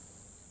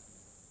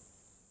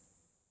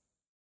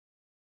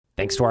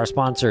 Thanks to our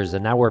sponsors,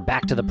 and now we're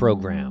back to the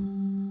program.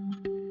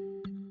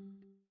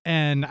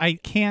 And I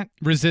can't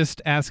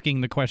resist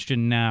asking the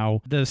question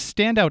now. The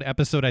standout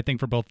episode, I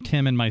think, for both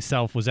Tim and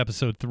myself was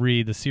episode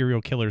 3, The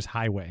Serial Killer's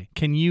Highway.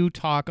 Can you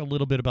talk a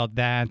little bit about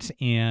that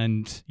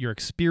and your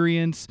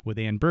experience with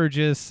Ann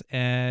Burgess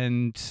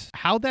and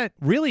how that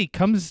really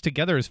comes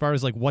together as far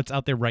as like what's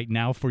out there right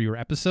now for your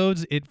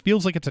episodes? It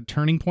feels like it's a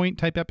turning point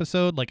type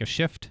episode, like a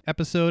shift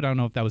episode. I don't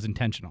know if that was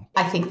intentional.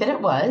 I think that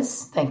it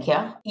was. Thank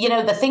you. You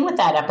know, the thing with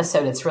that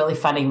episode, it's really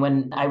funny.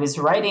 When I was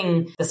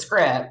writing the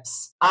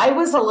scripts, I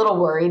was a little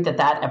worried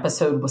that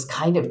episode was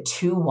kind of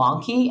too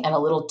wonky and a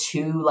little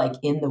too like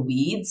in the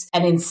weeds.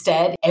 And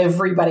instead,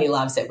 everybody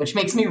loves it, which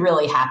makes me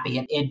really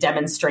happy. It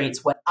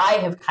demonstrates what I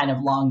have kind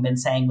of long been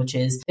saying, which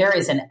is there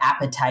is an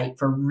appetite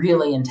for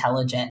really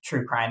intelligent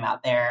true crime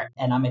out there.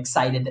 And I'm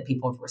excited that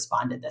people have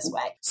responded this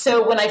way.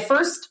 So when I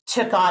first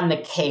took on the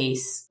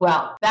case,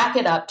 well, back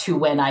it up to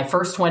when I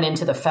first went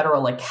into the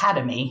Federal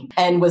Academy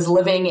and was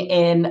living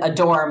in a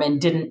dorm and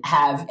didn't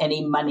have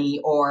any money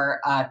or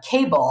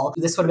cable.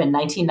 This would have been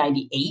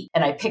 1998.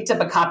 And I picked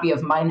up a copy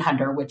of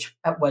Mindhunter, which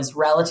was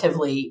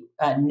relatively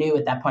new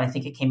at that point. I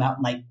think it came out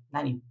in like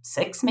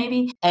 96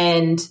 maybe.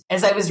 And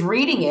as I was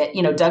reading it,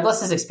 you know,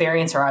 Douglas's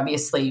experience are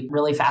obviously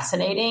really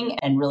fascinating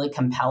and really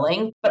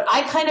compelling. But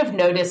I kind of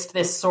noticed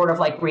this sort of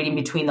like reading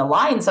between the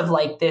lines of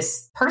like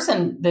this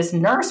person, this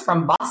nurse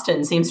from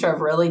Boston seems to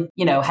have really,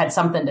 you know, had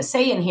something to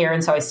say in here.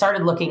 And so I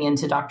started looking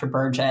into Dr.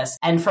 Burgess.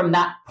 And from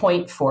that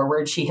point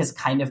forward, she has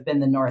kind of been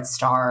the North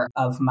Star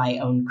of my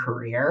own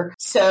career.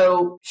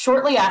 So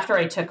shortly after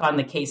I took on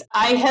the case,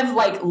 I have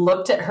like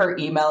looked at her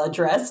email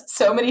address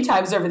so many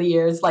times over the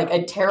years, like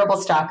a terrible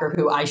stalker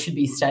who I should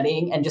be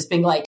studying and just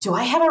being like, do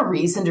I have a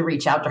reason to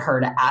reach out to her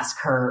to ask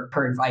her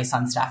advice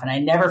on stuff? And I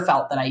never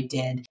felt that I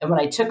did. And when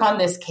I took on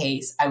this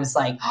case, I was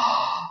like,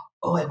 oh,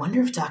 I wonder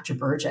if Dr.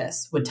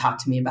 Burgess would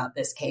talk to me about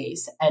this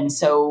case. And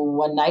so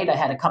one night I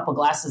had a couple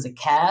glasses of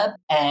cab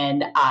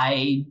and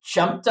I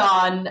jumped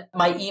on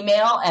my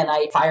email and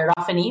I fired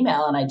off an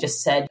email and I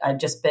just said, I've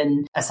just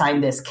been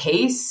assigned this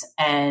case.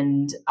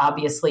 And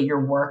obviously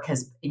your work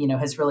has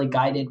really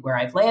guided where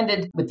I've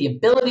landed with the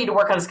ability to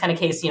work on this kind of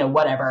case,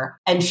 whatever.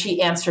 And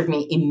she answered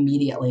me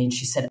immediately and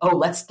she said, oh,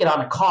 let's get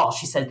on a call.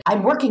 She said,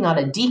 I'm working on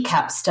a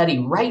DCAP study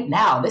right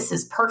now. This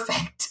is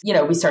perfect.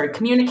 We started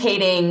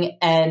communicating,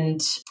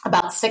 and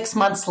about 6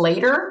 months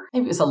later,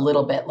 maybe it was a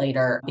little bit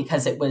later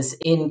because it was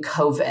in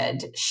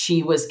COVID,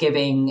 she was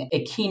giving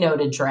a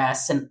keynote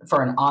address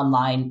for an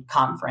online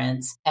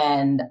conference,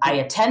 and I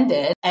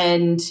attended.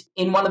 And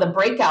in one of the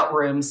breakout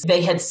rooms,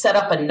 they had set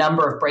up a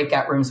number of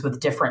breakout rooms with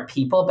different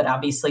people, but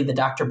obviously the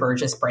Dr.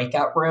 Burgess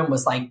breakout room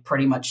was like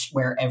pretty much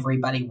where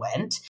everybody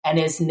went. And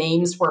as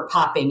names were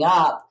popping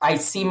up, I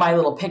see my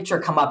little picture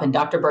come up and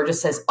Dr.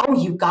 Burgess says, oh,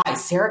 you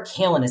guys, Sarah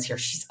Cailean is here.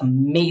 She's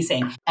amazing.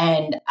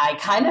 And I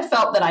kind of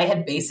felt that I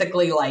had basically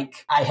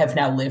I have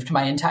now lived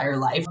my entire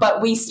life.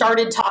 But we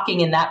started talking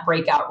in that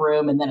breakout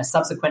room and then a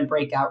subsequent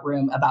breakout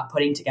room about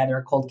putting together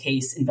a cold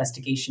case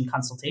investigation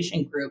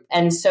consultation group.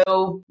 And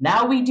so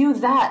now we do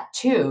that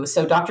too.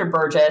 So Dr.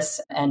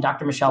 Burgess and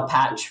Dr. Michelle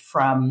Patch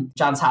from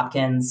Johns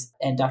Hopkins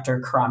and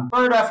Dr. Karan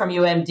Burda from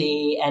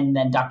UMD and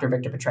then Dr.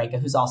 Victor Petreka,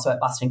 who's also at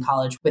Boston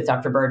College with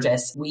Dr.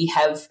 Burgess, we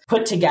have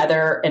put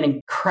together an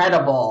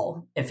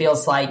incredible, it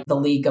feels like the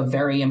league of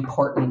very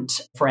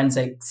important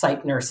forensic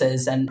psych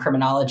nurses and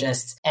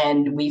criminologists.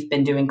 And we've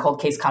been doing cold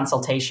case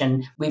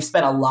consultation. We've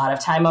spent a lot of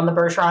time on the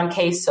Bergeron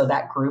case. So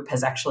that group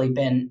has actually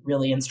been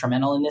really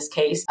instrumental in this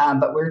case.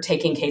 But we're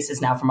taking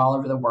cases now from all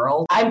over the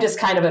world. I'm just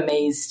kind of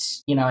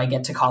amazed, I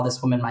get to call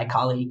this woman my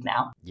colleague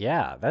now.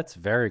 Yeah, that's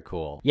very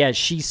cool. Yeah,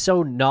 she's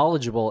so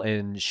knowledgeable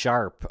and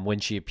sharp when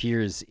she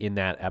appears in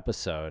that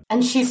episode.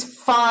 And she's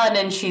fun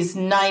and she's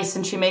nice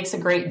and she makes a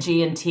great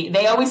G&T.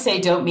 They always say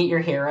don't meet your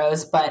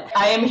heroes, but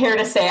I am here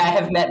to say I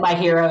have met my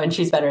hero and she's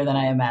she's better than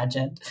I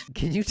imagined.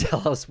 Can you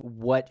tell us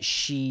what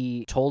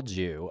she told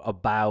you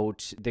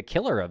about the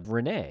killer of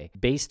Renée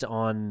based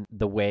on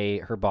the way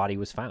her body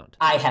was found?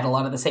 I had a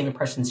lot of the same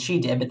impressions she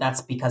did, but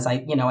that's because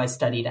I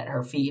studied at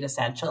her feet,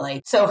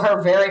 essentially. So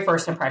her very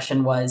first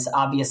impression was,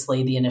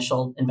 obviously, the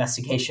initial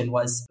investigation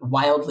was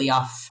wildly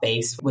off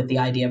base with the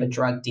idea of a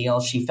drug deal.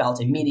 She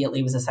felt immediately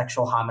it was a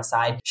sexual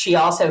homicide. She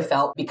also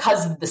felt,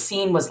 because the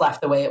scene was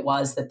left the way it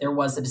was, that there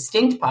was a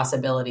distinct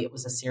possibility it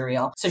was a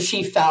serial. So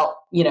she felt,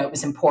 it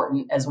was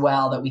important as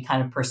well that we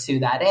kind of pursue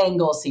that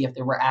angle, see if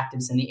there were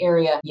actives in the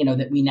area,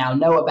 that we now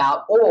know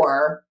about,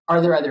 or are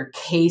there other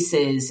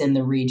cases in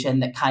the region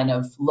that kind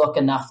of look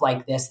enough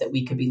like this that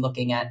we could be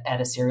looking at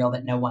a serial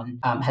that no one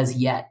has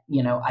yet,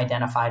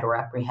 identified or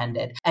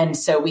apprehended? And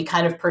so we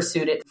kind of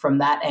pursued it from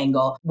that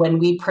angle. When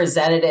we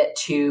presented it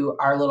to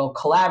our little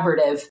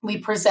collaborative, we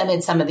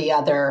presented some of the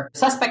other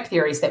suspect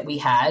theories that we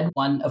had.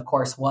 One, of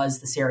course,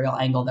 was the serial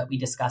angle that we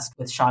discussed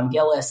with Sean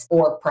Gillis,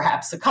 or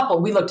perhaps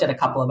we looked at a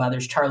couple of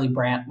others. Charlie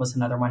Brandt was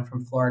another one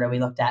from Florida we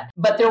looked at.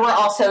 But there were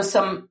also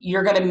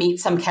you're going to meet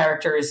some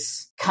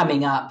characters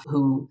coming up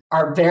who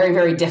are very,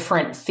 very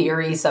different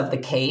theories of the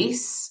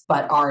case,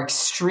 but are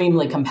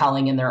extremely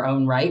compelling in their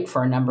own right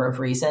for a number of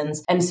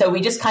reasons. And so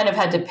we just kind of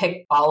had to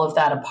pick all of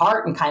that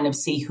apart and kind of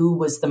see who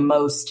was the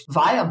most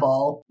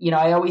viable.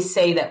 I always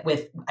say that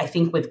with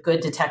good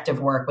detective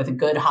work, with a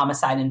good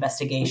homicide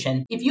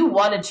investigation, if you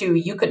wanted to,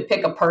 you could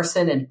pick a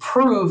person and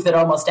prove that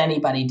almost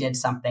anybody did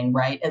something,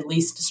 right? At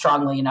least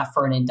strongly enough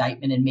for an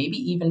indictment and maybe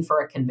even for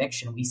a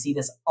conviction. We see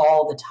this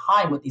all the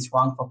time with these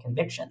wrongful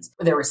convictions.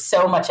 There was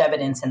so much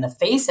evidence in the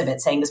face of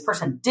it saying this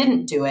person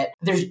didn't do it.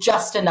 There's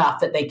just enough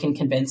that they can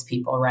convince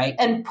people, right?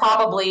 And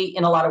probably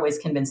in a lot of ways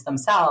convince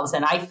themselves.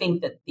 And I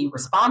think that the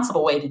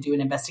responsible way to do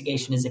an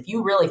investigation is, if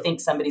you really think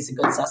somebody's a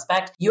good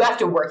suspect, you have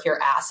to work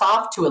your ass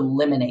off to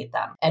eliminate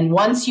them. And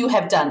once you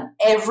have done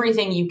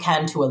everything you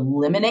can to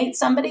eliminate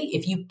somebody,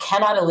 if you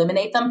cannot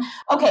eliminate them,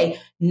 okay,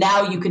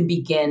 now you can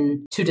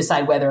begin to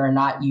decide whether or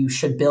not you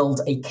should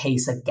build a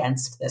case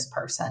against this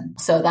person.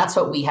 So that's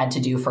what we had to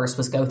do first,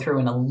 was go through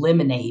and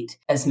eliminate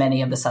as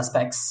many of the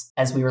suspects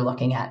as we were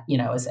looking at,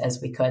 as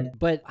we could.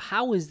 But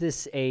how is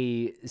this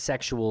a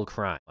sexual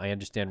crime? I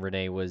understand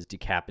Renée was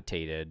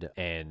decapitated,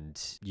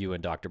 and you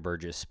and Dr.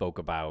 Burgess spoke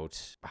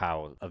about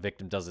how a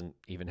victim doesn't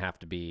even have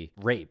to be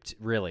raped,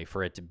 really,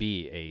 for it to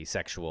be a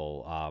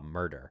sexual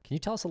murder. Can you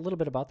tell us a little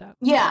bit about that?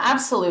 Yeah,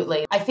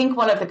 absolutely. I think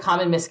one of the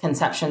common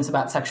misconceptions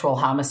about sexual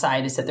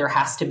homicide is that there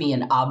has to be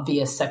an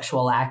obvious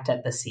sexual act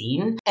at the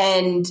scene.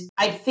 And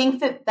I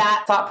think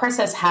that thought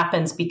process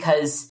happens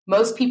because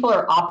most people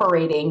are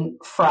operating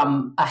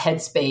from a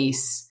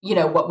headspace,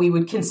 what we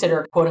would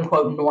consider quote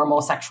unquote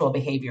normal sexual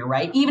behavior,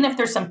 right? Even if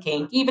there's some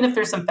kink, even if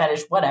there's some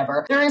fetish,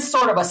 whatever, there is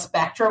sort of a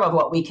spectrum of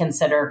what we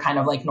consider kind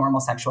of like normal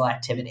sexual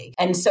activity.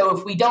 And so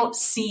if we don't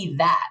see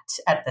that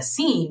at the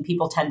scene,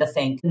 people tend to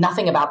think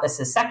nothing about this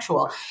is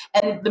sexual.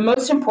 And the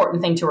most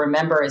important thing to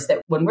remember is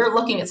that when we're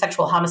looking at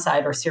sexual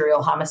homicide or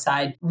serial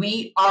homicide,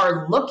 we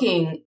are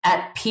looking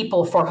at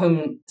people for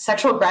whom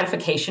sexual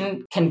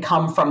gratification can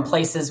come from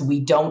places we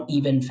don't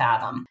even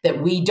fathom,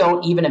 that we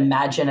don't even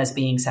imagine as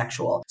being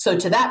sexual. So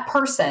to that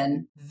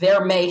person,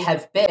 there may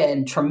have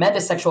been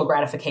tremendous sexual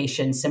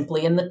gratification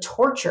simply in the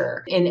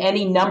torture, in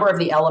any number of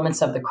the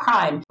elements of the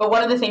crime. But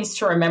one of the things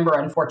to remember,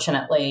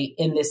 unfortunately,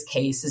 in this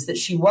case is that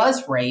she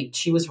was raped.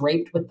 She was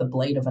raped with the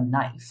blade of a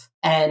knife.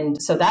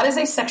 And so that is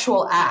a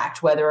sexual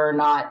act, whether or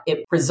not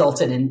it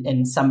resulted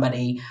in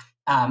somebody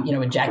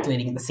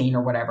ejaculating in the scene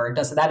or whatever.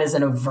 That is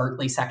an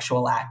overtly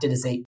sexual act. It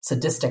is a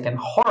sadistic and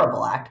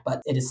horrible act,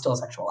 but it is still a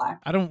sexual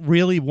act. I don't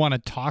really want to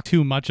talk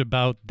too much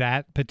about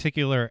that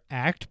particular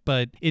act,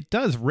 but it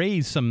does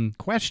raise some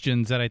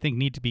questions that I think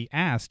need to be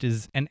asked.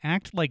 Is an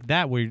act like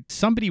that where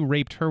somebody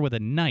raped her with a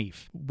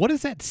knife, what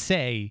does that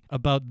say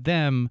about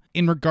them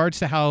in regards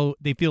to how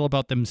they feel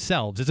about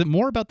themselves? Is it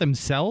more about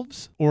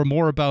themselves or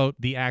more about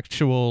the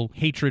actual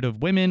hatred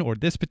of women or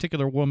this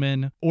particular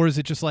woman? Or is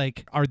it just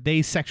like, are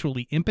they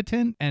sexually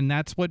impotent? And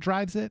that's what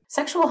drives it?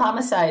 Sexual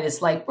homicide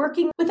is like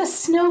working with a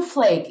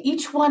snowflake.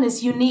 Each one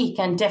is unique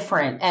and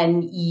different.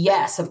 And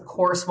yes, of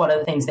course, one of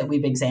the things that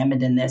we've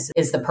examined in this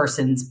is the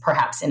person's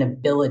perhaps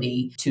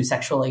inability to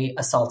sexually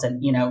assault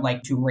and,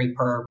 to rape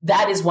her.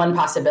 That is one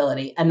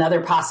possibility.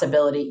 Another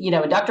possibility,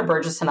 and Dr.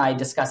 Burgess and I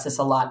discuss this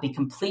a lot, the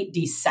complete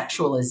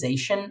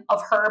desexualization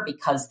of her,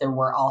 because there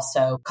were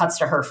also cuts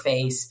to her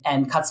face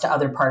and cuts to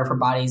other part of her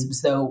body,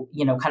 as though,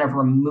 kind of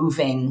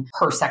removing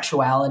her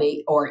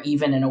sexuality or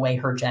even in a way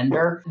her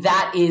gender.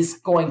 That is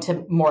going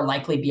to more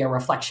likely be a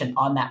reflection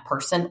on that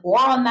person or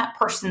on that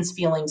person's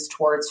feelings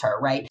towards her,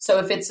 right? So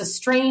if it's a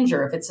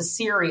stranger, if it's a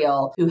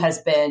serial who has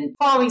been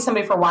following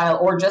somebody for a while,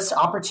 or just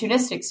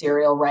opportunistic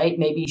serial, right?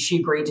 Maybe she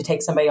agreed to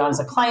take somebody on as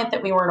a client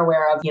that we weren't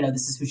aware of,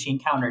 this is who she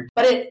encountered.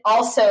 But it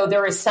also,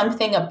 there is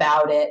something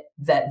about it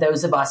that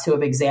those of us who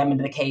have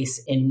examined the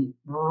case in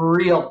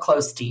real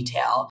close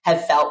detail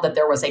have felt that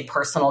there was a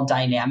personal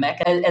dynamic.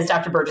 As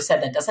Dr. Burgess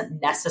said, that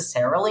doesn't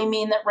necessarily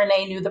mean that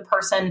Renée knew the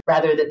person.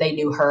 Rather, that they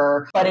knew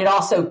her, but it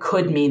also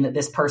could mean that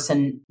this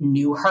person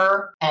knew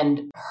her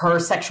and her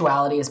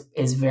sexuality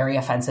is very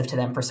offensive to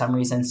them for some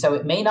reason. So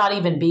it may not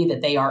even be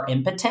that they are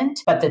impotent,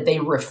 but that they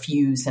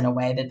refuse in a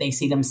way, that they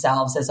see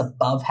themselves as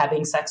above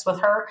having sex with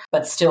her,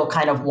 but still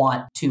kind of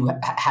want to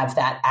have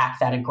that act,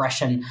 that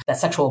aggression, that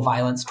sexual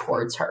violence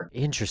towards her.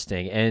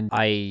 Interesting. And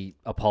I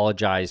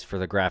apologize for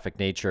the graphic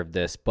nature of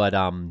this, but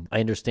I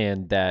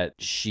understand that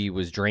she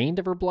was drained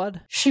of her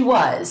blood? She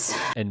was.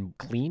 And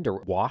cleaned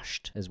or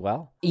washed as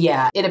well?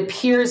 Yeah. It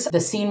appears the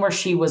scene where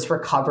she was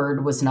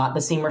recovered was not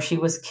the scene where she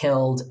was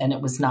killed, and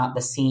it was not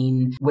the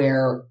scene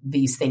where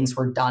these things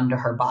were done to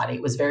her body.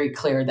 It was very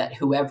clear that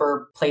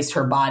whoever placed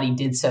her body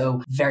did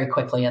so very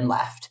quickly and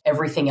left.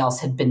 Everything else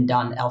had been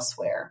done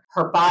elsewhere.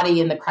 Her body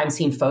in the crime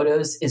scene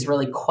photos is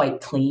really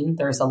quite clean.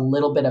 There's a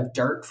little bit of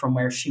dirt from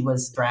where she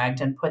was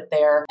dragged and put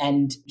there,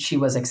 and she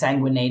was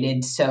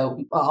exsanguinated.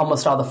 So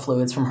almost all the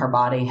fluids from her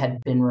body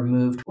had been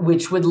removed,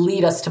 which would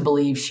lead us to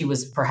believe she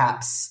was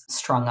perhaps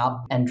strung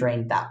up and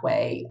drained that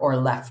way, or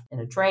left in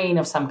a drain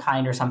of some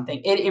kind or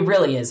something. It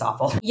really is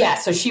awful. Yeah,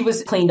 so she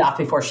was cleaned off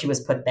before she was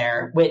put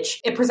there, which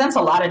it presents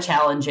a lot of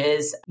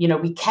challenges. You know,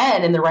 we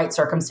can, in the right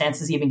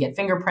circumstances, even get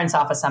fingerprints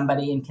off of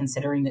somebody, and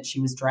considering that she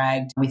was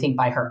dragged, we think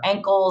by her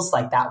ankles,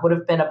 like that would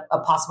have been a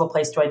possible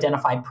place to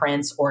identify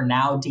prints, or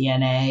now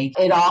DNA.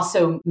 It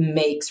also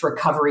makes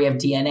recovery of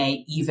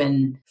DNA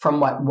even from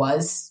what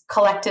was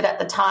collected at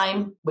the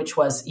time, which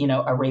was, you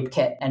know, a rape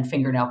kit and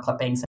fingernail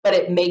clippings. But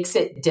it makes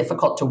it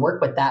difficult to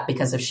work with that,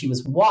 because if she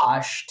was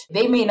washed,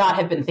 they may not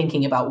have been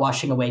thinking about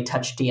washing away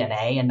touch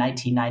DNA in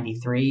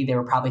 1993. They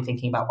were probably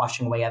thinking about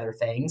washing away other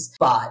things,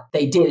 but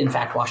they did in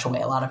fact wash away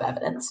a lot of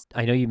evidence.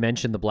 I know you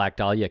mentioned the Black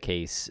Dahlia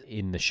case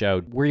in the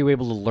show. Were you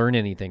able to learn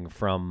anything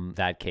from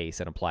that case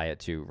and apply it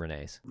to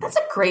Renee's? That's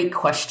a great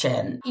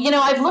question. You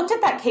know, I've looked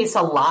at that case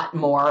a lot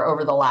more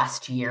over the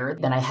last year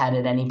than I had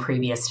at any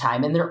previous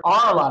time, and there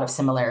are a lot of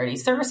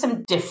similarities. There are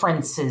some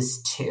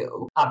differences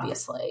too,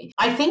 obviously.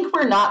 I think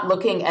we're not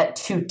looking at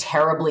too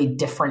terribly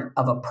different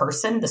of a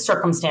person. The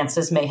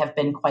circumstances may have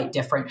been quite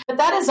different, but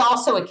that is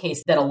also a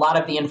case that a lot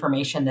of the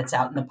information that's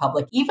out in the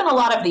public, even a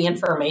lot of the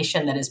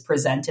information that is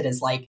presented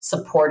as like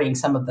supporting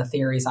some of the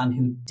theories on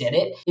who did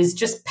it, is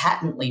just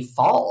patently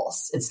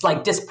false. It's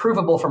like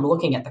disprovable from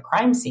looking at the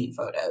crime scene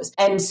photos.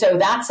 And so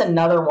that's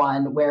another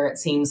one where it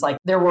seems like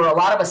there were a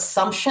lot of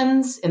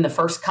assumptions in the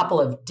first couple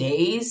of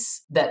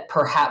days that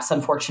perhaps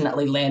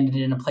unfortunately landed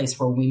in a place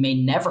where we may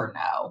never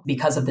know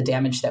because of the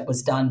damage that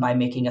was done by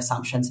making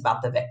assumptions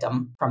about the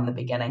victim from the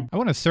beginning. I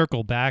want to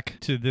circle back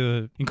to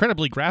the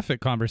incredibly graphic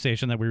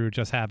conversation that we were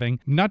just having,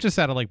 not just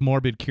out of like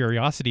morbid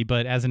curiosity,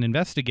 but as an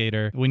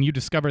investigator, when you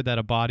discovered that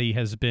a body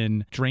has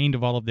been drained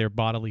of all of their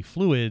bodily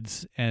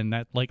fluids, and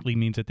that likely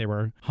means that they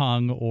were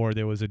hung or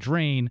there was a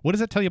drain, what does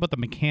that tell you about the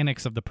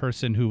mechanics of the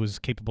person who was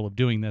capable of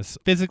doing this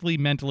physically,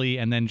 mentally,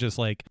 and then just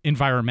like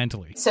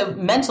environmentally? So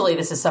mentally,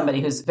 this is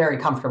somebody who's very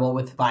comfortable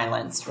with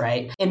violence,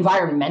 right?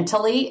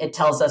 Environmentally, it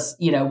tells us,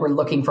 you know, we're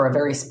looking for a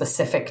very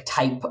specific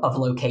type of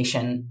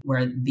location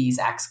where these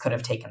acts could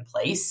have taken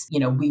place. You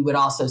know, we would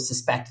also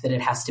suspect that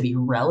it has to be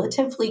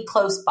relatively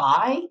close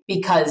by,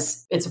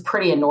 because it's a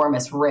pretty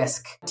enormous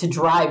risk to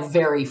drive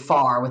very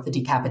far with a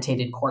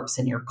decapitated corpse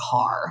in your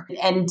car.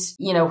 And,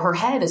 you know, her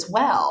head as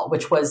well,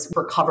 which was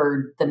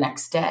recovered the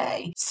next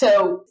day.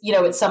 So, you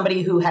know, it's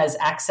somebody who has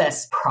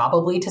access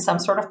probably to some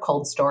sort of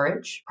cold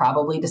storage,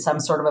 probably to some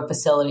sort of a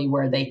facility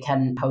where they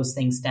can hose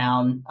things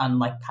down on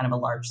like kind of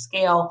a large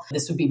scale.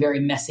 This would be very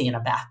messy in a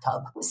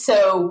bathtub.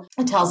 So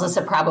it tells us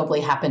it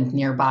probably happened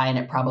nearby, and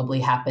it probably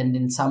happened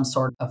in some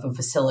sort of a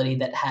facility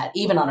that had,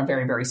 even on a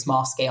very, very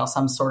small scale,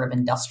 some sort of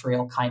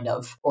industrial kind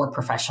of or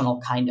professional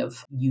kind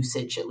of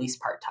usage, at least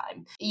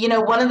part-time. You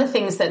know, one of the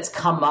things that's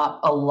come up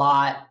a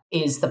lot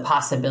is the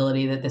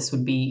possibility that this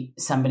would be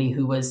somebody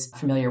who was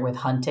familiar with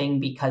hunting,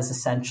 because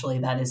essentially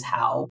that is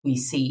how we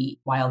see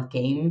wild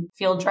game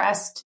field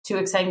dressed to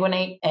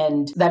exsanguinate.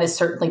 And that is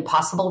certainly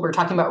possible. We're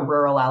talking about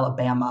rural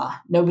Alabama.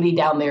 Nobody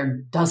down there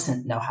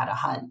doesn't know how to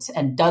hunt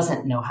and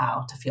doesn't know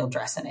how to field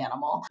dress an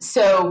animal.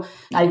 So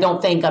I don't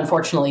think,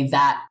 unfortunately,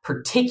 that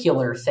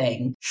particular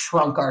thing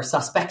shrunk our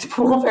suspect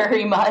pool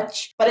very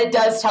much. But it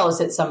does tell us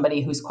it's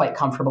somebody who's quite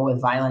comfortable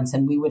with violence,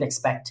 and we would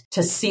expect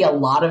to see a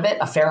lot of it,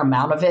 a fair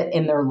amount of it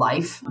in their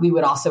life. We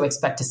would also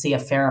expect to see a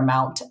fair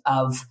amount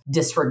of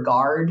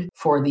disregard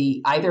for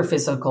the either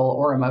physical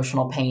or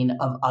emotional pain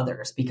of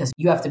others, because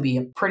you have to be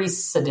a pretty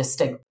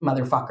sadistic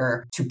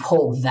motherfucker to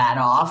pull that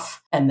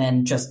off and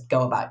then just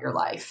go about your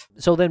life.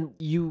 So then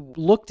you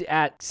looked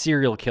at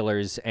serial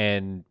killers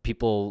and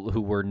people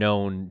who were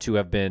known to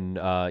have been,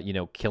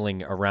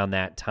 killing around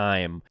that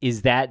time.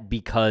 Is that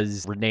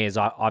because Renee is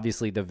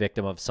obviously the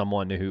victim of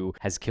someone who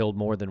has killed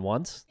more than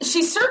once?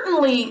 She's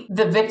certainly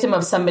the victim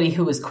of somebody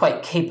who is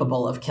quite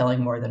capable of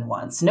killing more than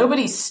once.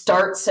 Nobody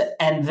starts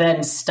and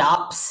then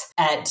stops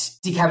at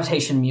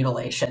decapitation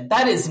mutilation.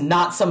 That is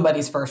not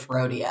somebody's first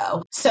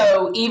rodeo.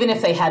 So even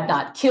if they had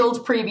not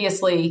killed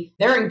previously,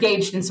 they're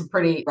engaged in some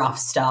pretty rough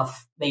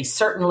stuff. they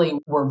certainly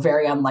were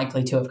very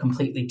unlikely to have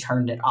completely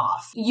turned it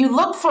off. You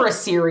look for a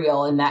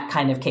serial in that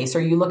kind of case, or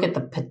you look at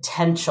the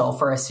potential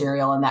for a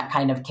serial in that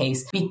kind of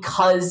case,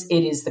 because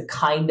it is the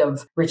kind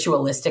of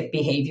ritualistic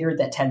behavior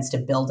that tends to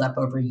build up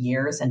over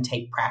years and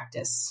take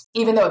practice,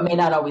 even though it may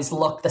not always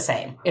look the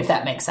same, if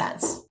that makes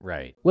sense.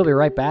 Right. We'll be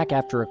right back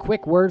after a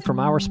quick word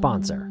from our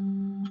sponsor.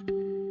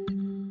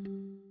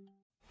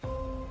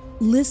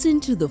 Listen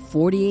to the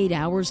 48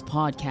 Hours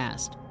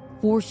podcast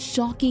for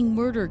shocking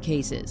murder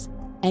cases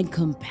and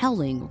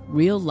compelling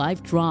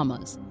real-life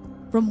dramas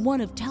from one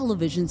of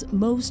television's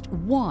most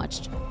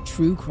watched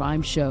true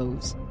crime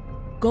shows.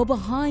 Go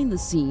behind the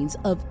scenes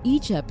of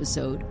each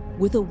episode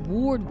with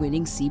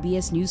award-winning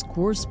CBS News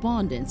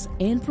correspondents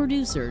and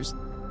producers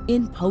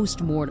in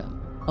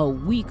Postmortem, a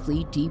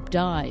weekly deep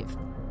dive.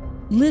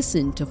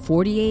 Listen to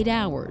 48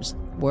 Hours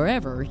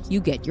wherever you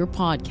get your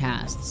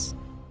podcasts.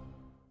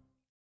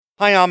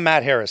 Hi, I'm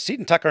Matt Harris.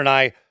 Seton Tucker and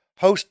I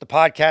host the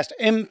podcast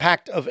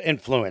Impact of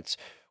Influence,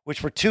 which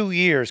for 2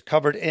 years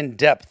covered in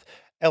depth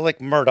Alec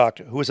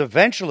Murdaugh, who was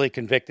eventually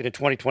convicted in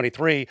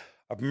 2023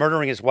 of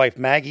murdering his wife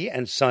Maggie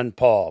and son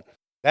Paul.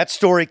 That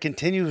story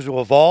continues to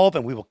evolve,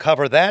 and we will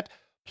cover that.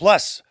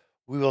 Plus,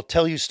 we will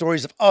tell you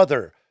stories of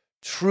other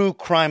true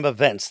crime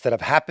events that have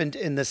happened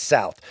in the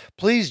South.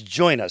 Please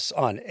join us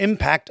on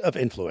Impact of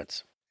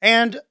Influence.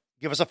 And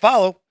give us a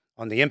follow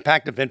on the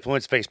Impact of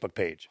Influence Facebook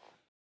page.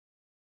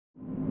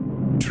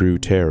 True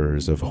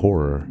terrors of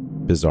horror,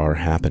 bizarre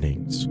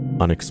happenings,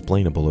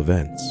 unexplainable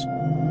events.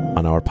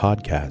 On our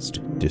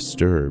podcast,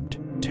 Disturbed,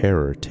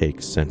 terror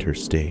takes center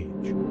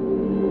stage.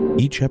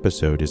 Each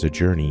episode is a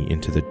journey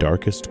into the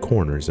darkest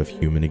corners of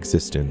human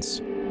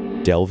existence,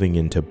 delving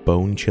into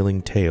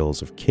bone-chilling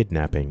tales of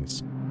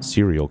kidnappings,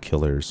 serial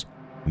killers,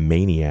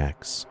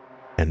 maniacs,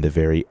 and the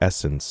very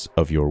essence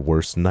of your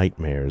worst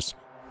nightmares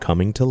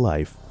coming to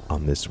life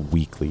on this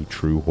weekly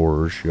true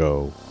horror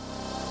show.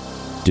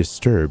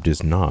 Disturbed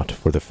is not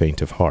for the faint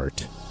of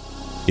heart.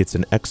 It's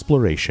an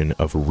exploration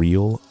of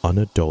real,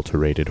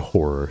 unadulterated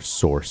horror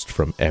sourced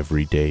from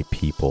everyday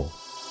people.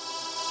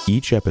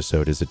 Each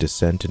episode is a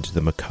descent into the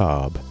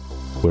macabre,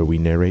 where we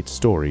narrate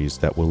stories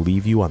that will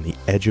leave you on the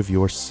edge of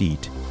your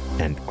seat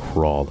and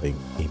crawling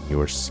in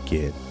your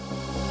skin.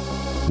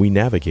 We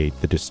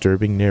navigate the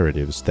disturbing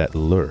narratives that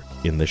lurk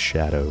in the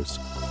shadows,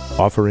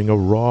 offering a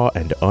raw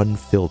and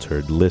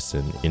unfiltered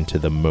listen into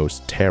the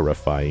most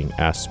terrifying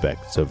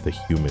aspects of the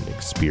human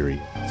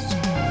experience.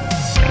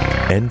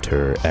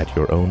 Enter at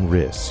your own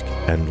risk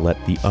and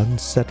let the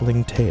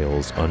unsettling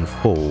tales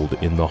unfold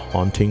in the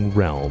haunting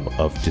realm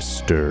of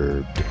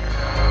Disturbed.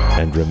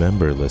 And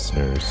remember,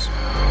 listeners,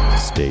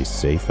 stay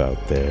safe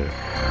out there.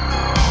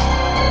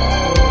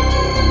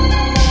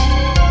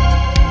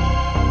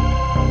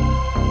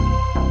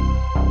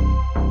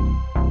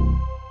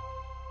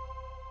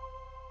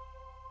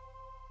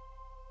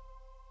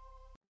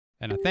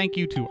 And a thank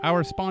you to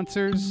our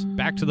sponsors.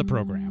 Back to the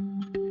program.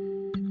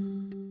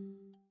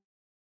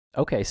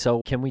 Okay,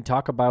 so can we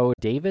talk about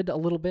David a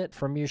little bit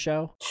from your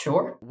show?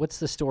 Sure. What's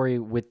the story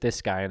with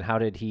this guy and how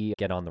did he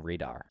get on the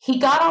radar? He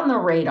got on the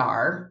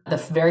radar the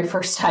very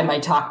first time I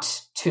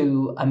talked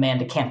to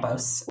Amanda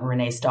Campos,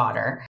 Renee's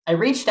daughter. I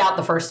reached out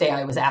the first day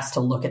I was asked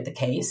to look at the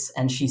case,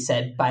 and she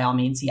said, by all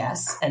means,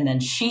 yes. And then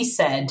she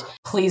said,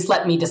 please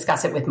let me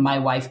discuss it with my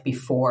wife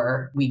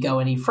before we go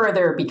any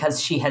further,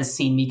 because she has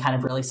seen me kind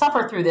of really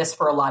suffer through this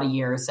for a lot of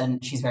years,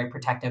 and she's very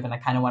protective, and I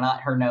kind of want to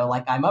let her know,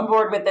 like, I'm on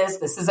board with this.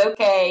 This is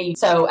okay.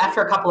 So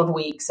after a couple of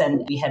weeks,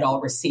 and we had all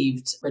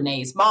received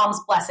Renee's mom's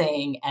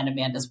blessing and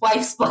Amanda's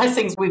wife's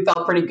blessings, we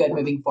felt pretty good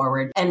moving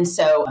forward. And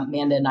so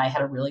Amanda and I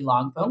had a really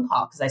long phone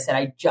call because I said,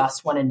 I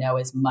just want to know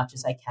as much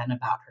as I can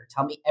about her.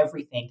 Tell me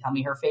everything. Tell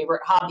me her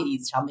favorite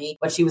hobbies. Tell me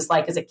what she was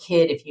like as a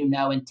kid, if you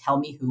know, and tell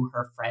me who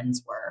her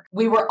friends were.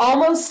 We were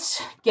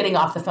almost getting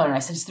off the phone, and I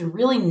said, is there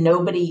really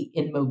nobody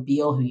in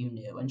Mobile who you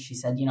knew? And she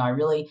said,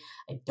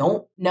 I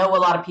don't know a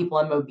lot of people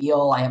in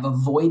Mobile. I have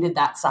avoided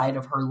that side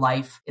of her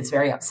life. It's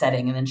very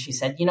upsetting. And then she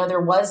said,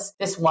 there was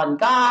this one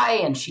guy,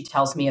 and she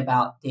tells me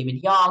about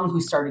David Young, who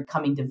started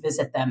coming to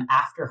visit them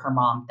after her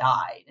mom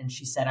died. And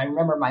she said, I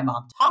remember my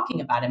mom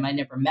talking about him. I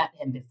never met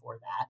him before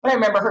that, but I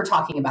remember her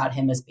talking about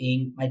him as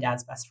being my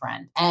dad's best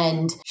friend.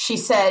 And she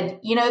said,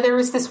 there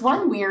was this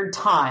one weird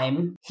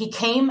time he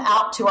came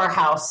out to our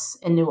house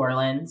in New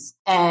Orleans,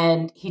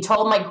 and he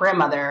told my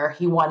grandmother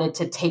he wanted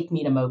to take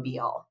me to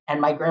Mobile. And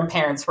my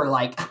grandparents were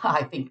like,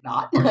 I think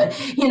not.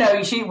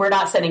 We're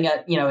not sending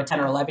a 10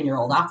 or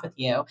 11-year-old off with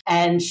you.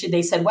 And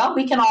they said, well,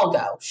 we can all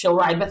go. She'll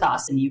ride with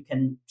us and you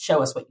can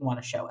show us what you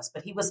want to show us.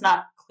 But he was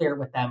not clear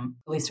with them,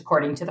 at least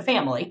according to the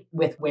family,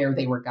 with where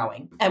they were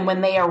going. And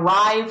when they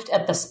arrived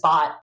at the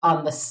spot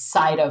on the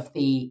side of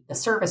the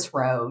service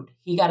road,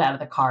 he got out of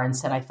the car and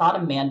said, I thought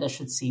Amanda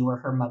should see where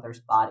her mother's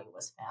body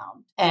was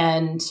found.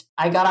 And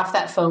I got off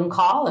that phone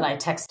call and I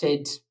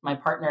texted my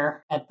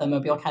partner at the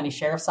Mobile County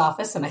Sheriff's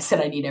Office, and I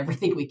said, I need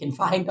everything we can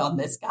find on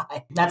this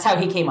guy. That's how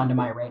he came onto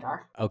my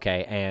radar.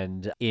 Okay,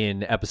 and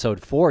in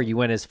episode 4, you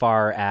went as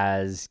far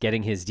as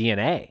getting his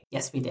DNA.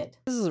 Yes, we did.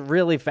 This is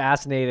really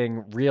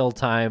fascinating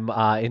real-time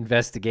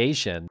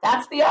investigation.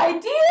 That's the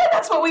idea.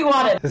 That's what we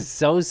wanted.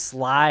 So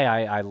sly.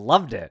 I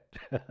loved it.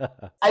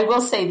 I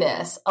will say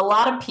this. A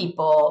lot of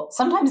people,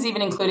 sometimes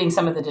even including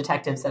some of the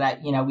detectives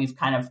that we've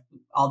kind of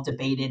all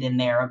debated in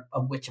there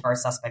of which of our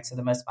suspects are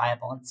the most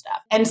viable and stuff.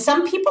 And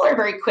some people are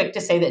very quick to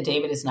say that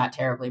David is not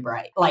terribly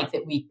bright, like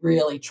that we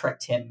really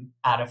tricked him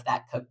out of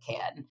that Coke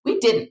can. We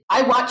didn't.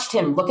 I watched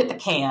him look at the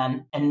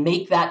can and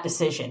make that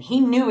decision.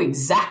 He knew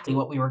exactly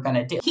what we were going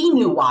to do. He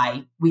knew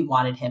why we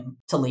wanted him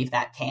to leave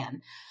that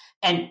can.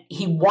 And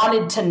he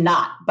wanted to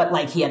not, but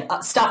like he had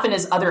stuff in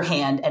his other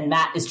hand, and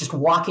Matt is just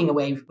walking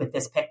away with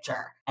this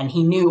picture. And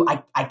he knew,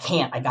 I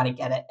can't, I got to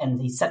get it. And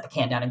he set the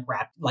can down and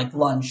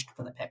lunged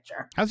for the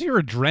picture. How's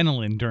your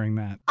adrenaline during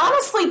that?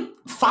 Honestly,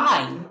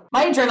 fine.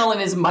 My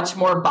adrenaline is much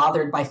more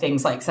bothered by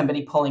things like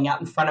somebody pulling out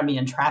in front of me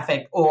in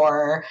traffic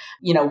or,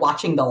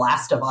 watching The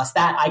Last of Us.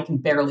 That I can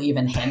barely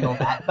even handle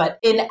that. But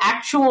in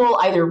actual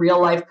either real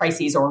life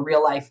crises or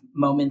real life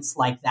moments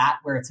like that,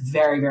 where it's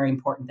very, very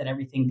important that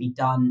everything be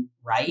done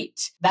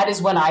right, that is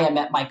when I am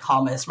at my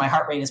calmest. My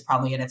heart rate is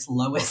probably at its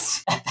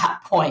lowest at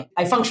that point.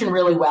 I function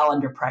really well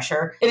under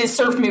pressure. It has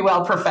served me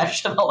well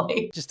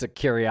professionally. Just a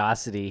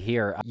curiosity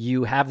here.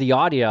 You have the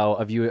audio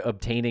of you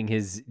obtaining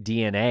his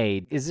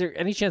DNA. Is there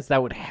any chance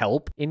that would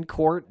help in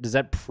court? Does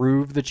that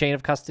prove the chain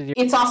of custody?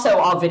 It's also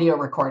all video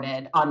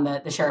recorded on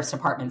the sheriff's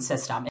department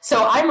system.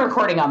 So I'm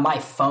recording on my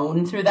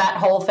phone through that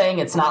whole thing.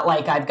 It's not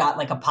like I've got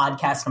like a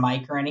podcast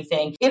mic or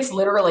anything. It's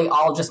literally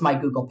all just my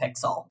Google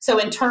Pixel. So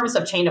in terms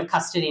of chain of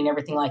custody and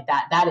everything like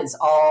that, that is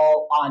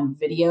all on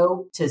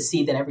video to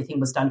see that everything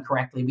was done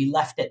correctly. We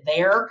left it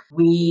there.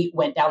 We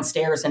went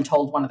downstairs and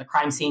told one of the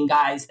crime scene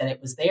guys that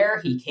it was there.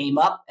 He came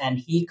up and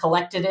he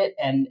collected it,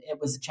 and it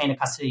was a chain of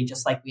custody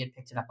just like we had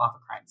picked it up off a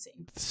crime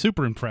scene.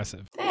 Super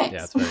impressive. Thanks.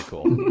 Yeah, it's very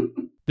cool.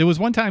 There was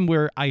one time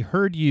where I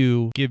heard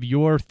you give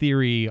your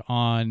theory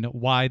on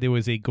why there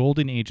was a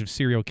golden age of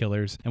serial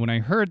killers. And when I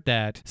heard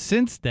that,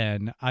 since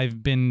then,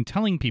 I've been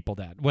telling people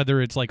that, whether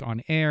it's like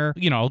on air,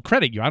 I'll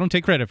credit you. I don't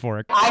take credit for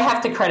it. I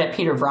have to credit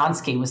Peter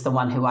Vronsky was the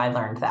one who I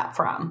learned that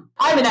from.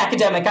 I'm an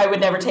academic. I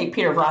would never take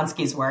Peter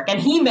Vronsky's work, and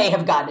he may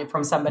have gotten it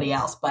from somebody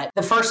else. But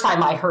the first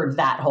time I heard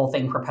that whole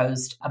thing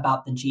proposed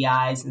about the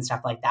GIs and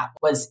stuff like that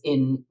was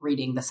in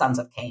reading The Sons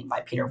of Cain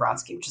by Peter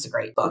Vronsky, which is a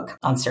great book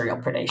on serial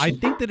predation. I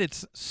think that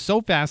it's so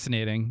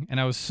fascinating, and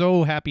I was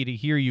so happy to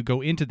hear you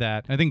go into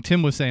that. I think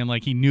Tim was saying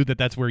like he knew that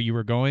that's where you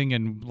were going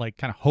and like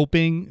kind of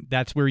hoping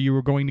that's where you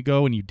were going to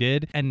go, and you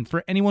did. And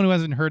for anyone who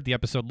hasn't heard the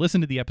episode,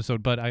 listen to the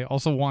episode, but I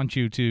also want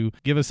you to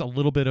give us a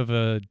little bit of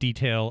a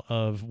detail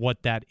of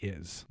what that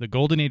is, the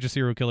golden age of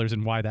serial killers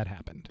and why that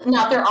happened.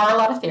 Now, there are a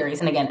lot of theories,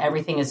 and again,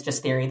 everything is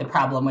just theory. The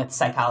problem with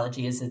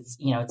psychology is it's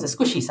a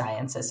squishy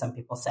science, as some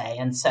people say.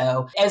 And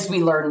so as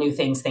we learn new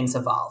things, things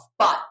evolve.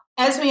 But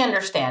as we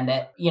understand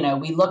it,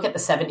 we look at the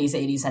 70s,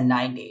 80s, and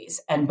 90s,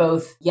 and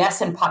both, yes,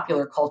 in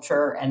popular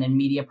culture and in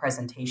media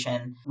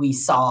presentation, we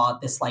saw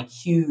this like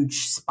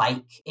huge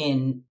spike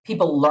in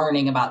people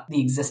learning about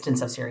the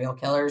existence of serial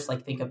killers.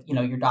 Like think of,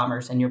 your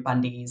Dahmers and your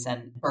Bundys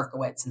and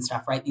Berkowitz and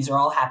stuff, right? These are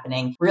all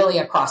happening really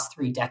across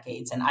 3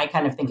 decades. And I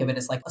kind of think of it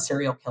as like a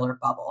serial killer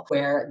bubble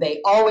where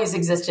they always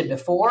existed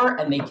before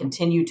and they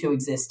continue to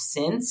exist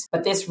since.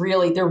 But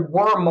there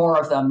were more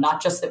of them,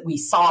 not just that we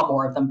saw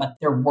more of them, but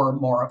there were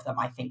more of them,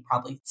 I think,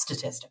 probably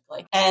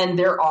statistically. And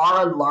there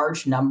are a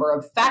large number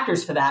of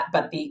factors for that,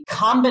 but the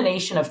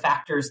combination of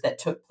factors that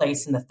took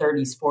place in the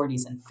 30s,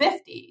 40s, and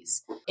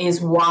 50s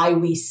is why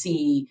we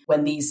see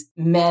when these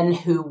men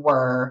who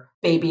were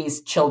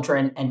babies,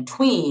 children, and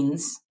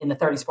tweens in the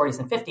 30s, 40s,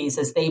 and 50s,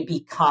 as they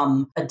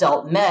become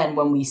adult men,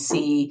 when we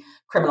see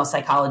criminal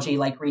psychology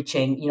like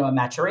reaching, a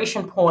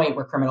maturation point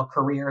where criminal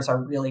careers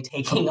are really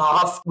taking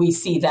off. We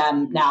see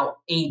them now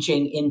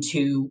aging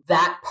into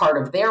that part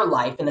of their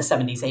life in the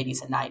 70s,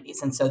 80s, and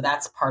 90s. And so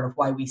that's part of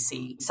why we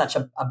see such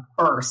a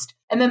burst.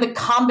 And then the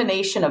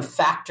combination of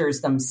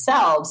factors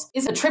themselves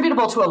is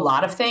attributable to a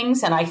lot of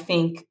things. And I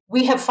think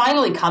we have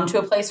finally come to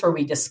a place where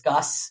we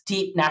discuss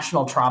deep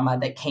national trauma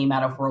that came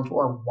out of World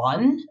War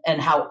I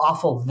and how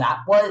awful that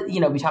was.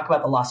 We talk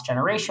about the lost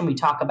generation. We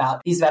talk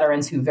about these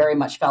veterans who very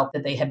much felt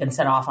that they had been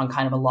sent off on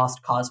kind of a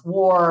lost cause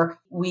war.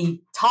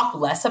 We talk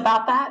less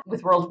about that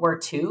with World War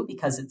II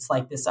because it's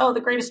like this,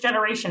 the greatest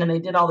generation, and they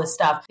did all this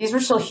stuff. These were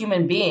still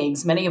human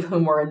beings, many of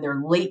whom were in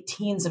their late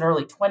teens and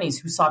early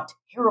 20s, who saw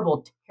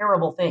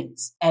terrible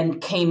things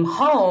and came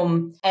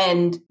home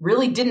and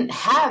really didn't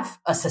have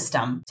a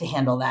system to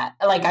handle that.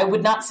 Like, I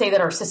would not say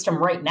that our system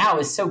right now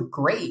is so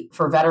great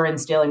for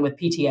veterans dealing with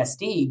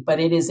PTSD, but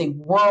it is a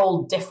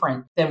world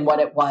different than what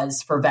it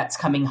was for vets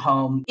coming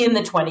home in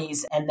the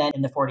 20s and then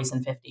in the 40s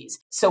and 50s.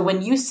 So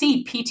when you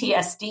see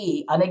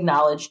PTSD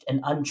unacknowledged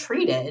and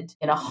untreated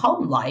in a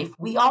home life,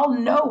 we all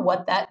know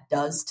what that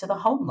does to the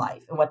home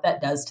life and what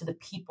that does to the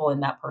people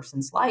in that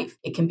person's life.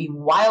 It can be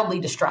wildly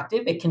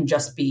destructive. It can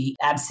just be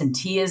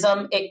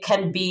absenteeism. It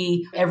can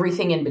be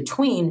everything in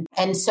between.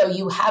 And so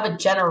you have a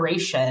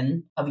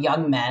generation of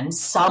young men,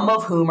 some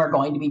of whom are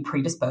going to be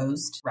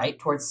predisposed, right,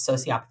 towards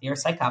sociopathy or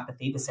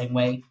psychopathy, the same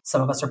way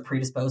some of us are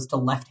predisposed to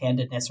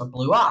left-handedness or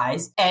blue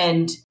eyes.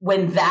 And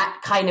when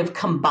that kind of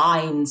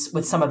combines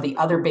with some of the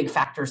other big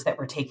factors that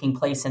were taking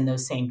place in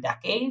those same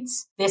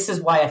decades, this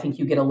is why I think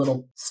you get a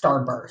little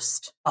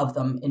starburst of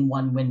them in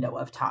one window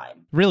of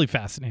time. Really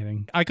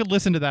fascinating. I could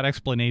listen to that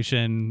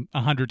explanation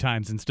 100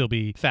 times and still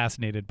be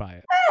fascinated by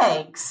it.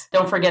 Thanks.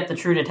 Don't forget the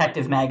True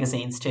Detective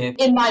magazines, too.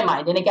 In my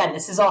mind, and again,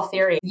 this is all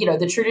theory,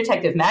 the True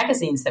Detective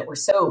magazines that were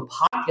so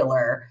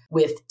popular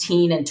with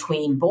teen and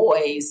tween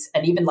boys,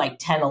 and even like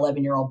 10,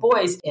 11-year-old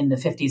boys in the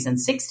 50s and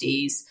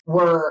 60s,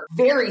 were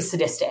very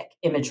sadistic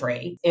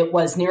imagery. It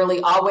was nearly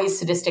always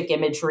sadistic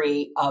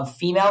imagery of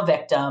female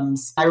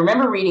victims. I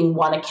remember reading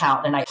one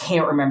account, and I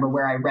can't remember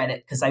where I read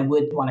it because I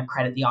would want to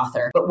credit the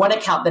author, but one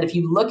account that if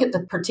you look at the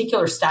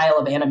particular style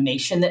of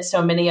animation that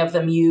so many of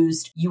them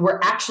used, you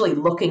were actually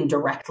looking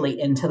directly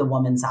into the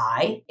woman's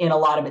eye in a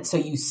lot of it. So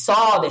you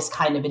saw this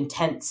kind of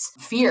intense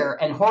fear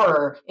and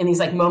horror in these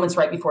like moments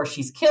right before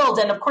she's killed.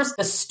 And of course,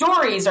 the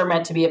stories are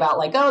meant to be about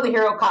like, oh, the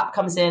hero cop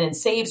comes in and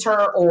saves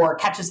her or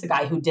catches the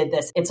guy who did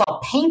this. It's all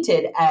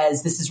painted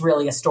as this is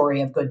really a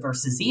story of good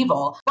versus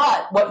evil.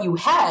 But what you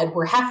had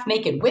were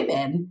half-naked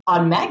women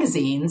on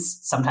magazines,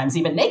 sometimes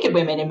even naked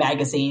women in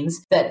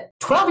magazines that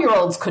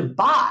 12-year-olds could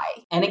buy.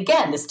 And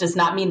again, this does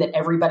not mean that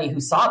everybody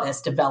who saw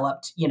this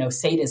developed,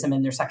 sadism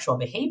in their sexual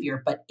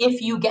behavior. But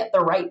if you get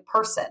the right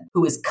person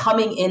who is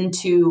coming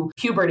into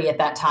puberty at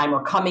that time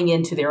or coming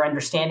into their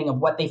understanding of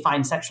what they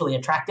find sexually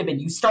attractive,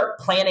 and you start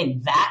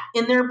planting that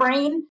in their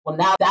brain, well,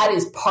 now that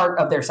is part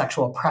of their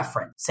sexual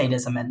preference,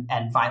 sadism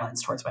and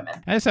violence towards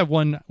women. I just have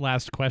one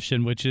last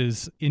question, which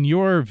is, in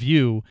your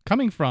view,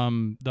 coming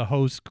from the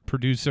host,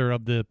 producer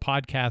of the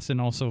podcast, and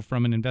also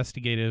from an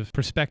investigative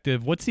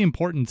perspective, what's the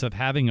importance of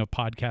having a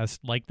podcast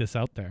like this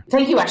out there?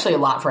 Thank you actually a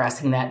lot for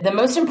asking that. The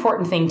most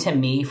important thing to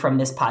me from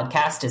this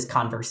podcast is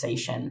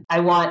conversation.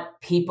 I want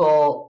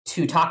people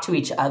to talk to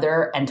each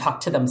other and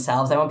talk to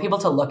themselves. I want people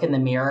to look in the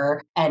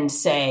mirror and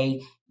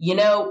say,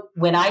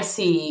 when I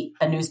see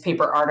a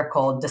newspaper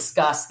article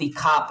discuss the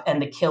cop and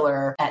the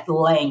killer at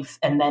length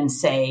and then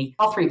say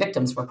all three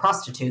victims were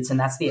prostitutes and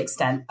that's the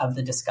extent of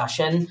the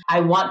discussion,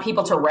 I want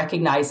people to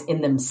recognize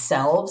in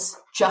themselves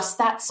just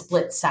that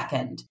split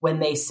second when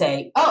they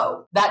say,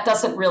 oh, that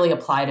doesn't really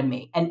apply to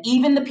me. And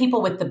even the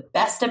people with the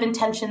best of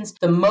intentions,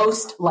 the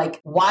most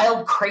like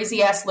wild,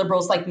 crazy ass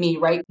liberals like me,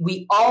 right?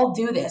 We all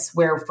do this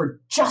where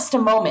for just a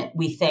moment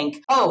we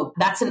think, oh,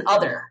 that's an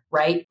other,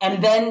 right?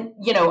 And then,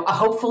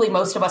 hopefully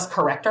most of us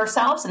correct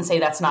ourselves and say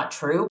that's not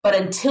true. But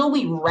until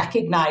we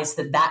recognize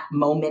that that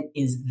moment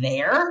is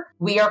there,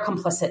 we are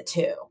complicit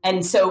too.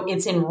 And so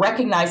it's in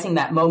recognizing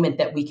that moment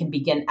that we can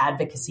begin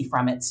advocacy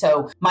from it.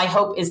 So my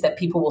hope is that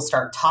people will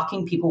start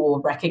talking, people will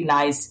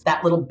recognize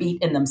that little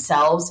beat in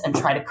themselves and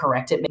try to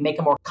correct it, make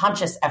a more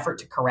conscious effort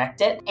to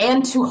correct it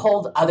and to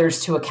hold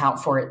others to account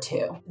for it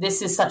too.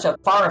 This is such a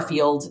far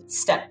afield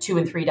step 2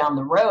 and 3 down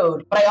the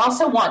road, but I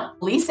also want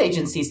police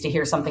agencies to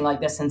hear something like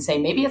this and say,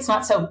 maybe it's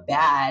not so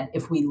bad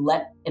if we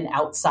let an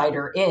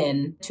outsider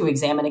in to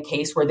examine a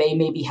case where they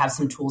maybe have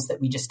some tools that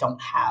we just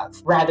don't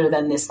have, rather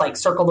than this like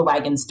circle the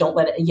wagons, don't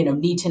let it,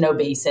 need to know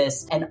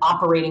basis and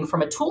operating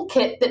from a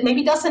toolkit that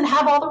maybe doesn't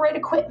have all the right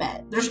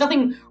equipment. There's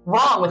nothing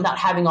wrong with not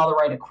having all the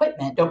right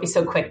equipment. Don't be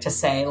so quick to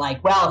say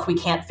like, well, if we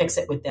can't fix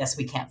it with this,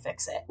 we can't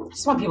fix it. I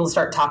just want people to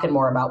start talking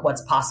more about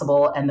what's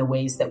possible and the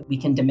ways that we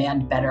can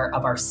demand better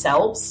of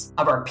ourselves,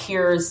 of our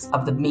peers,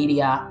 of the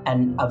media,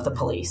 and of the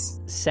police.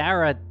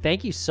 Sarah,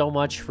 thank you so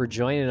much for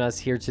joining us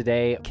here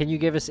today. Can you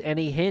give us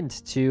any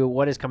hint to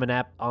what is coming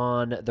up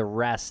on the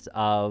rest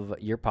of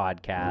your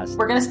podcast?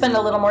 We're going to spend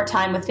a little more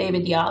time with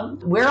David Young.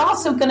 We're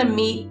also going to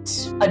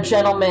meet a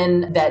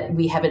gentleman that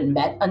we haven't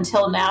met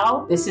until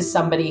now. This is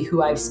somebody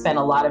who I've spent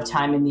a lot of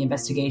time in the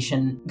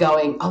investigation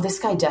going, oh, this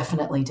guy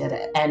definitely did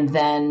it. And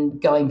then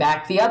going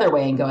back the other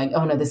way and going,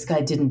 oh no, this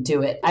guy didn't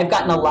do it. I've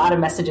gotten a lot of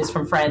messages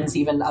from friends,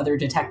 even other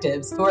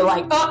detectives, who are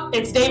like, oh,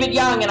 it's David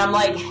Young. And I'm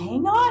like,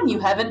 hang on, you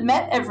haven't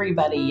met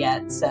everybody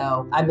yet.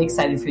 So I'm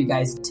excited for you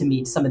guys to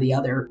meet some of the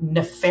other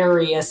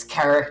nefarious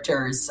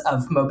characters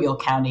of Mobile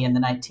County in the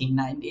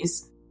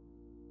 1990s.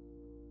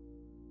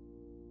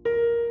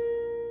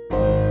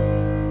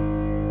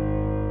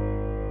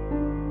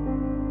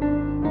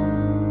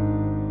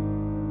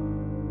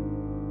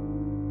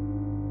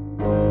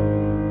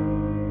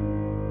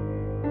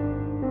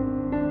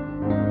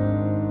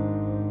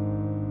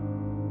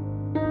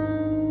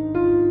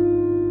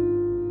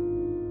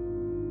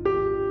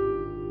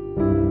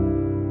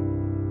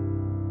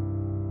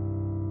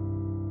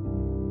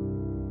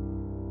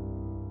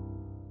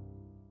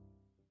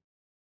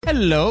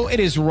 Hello, it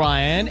is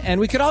Ryan, and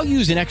we could all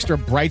use an extra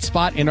bright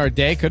spot in our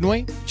day, couldn't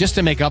we? Just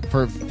to make up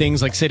for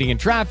things like sitting in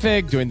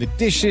traffic, doing the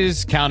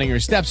dishes, counting your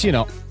steps, you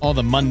know, all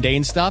the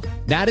mundane stuff.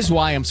 That is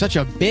why I'm such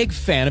a big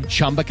fan of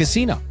Chumba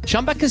Casino.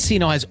 Chumba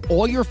Casino has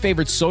all your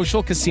favorite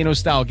social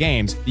casino-style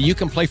games that you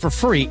can play for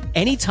free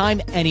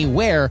anytime,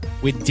 anywhere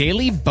with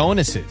daily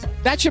bonuses.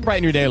 That should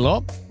brighten your day a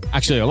little.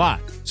 Actually, a lot.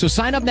 So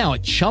sign up now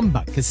at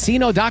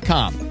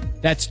ChumbaCasino.com.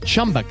 That's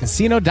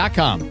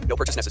ChumbaCasino.com. No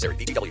purchase necessary.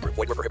 VGW Group.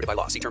 Void where prohibited by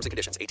law. See terms and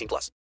conditions. 18+.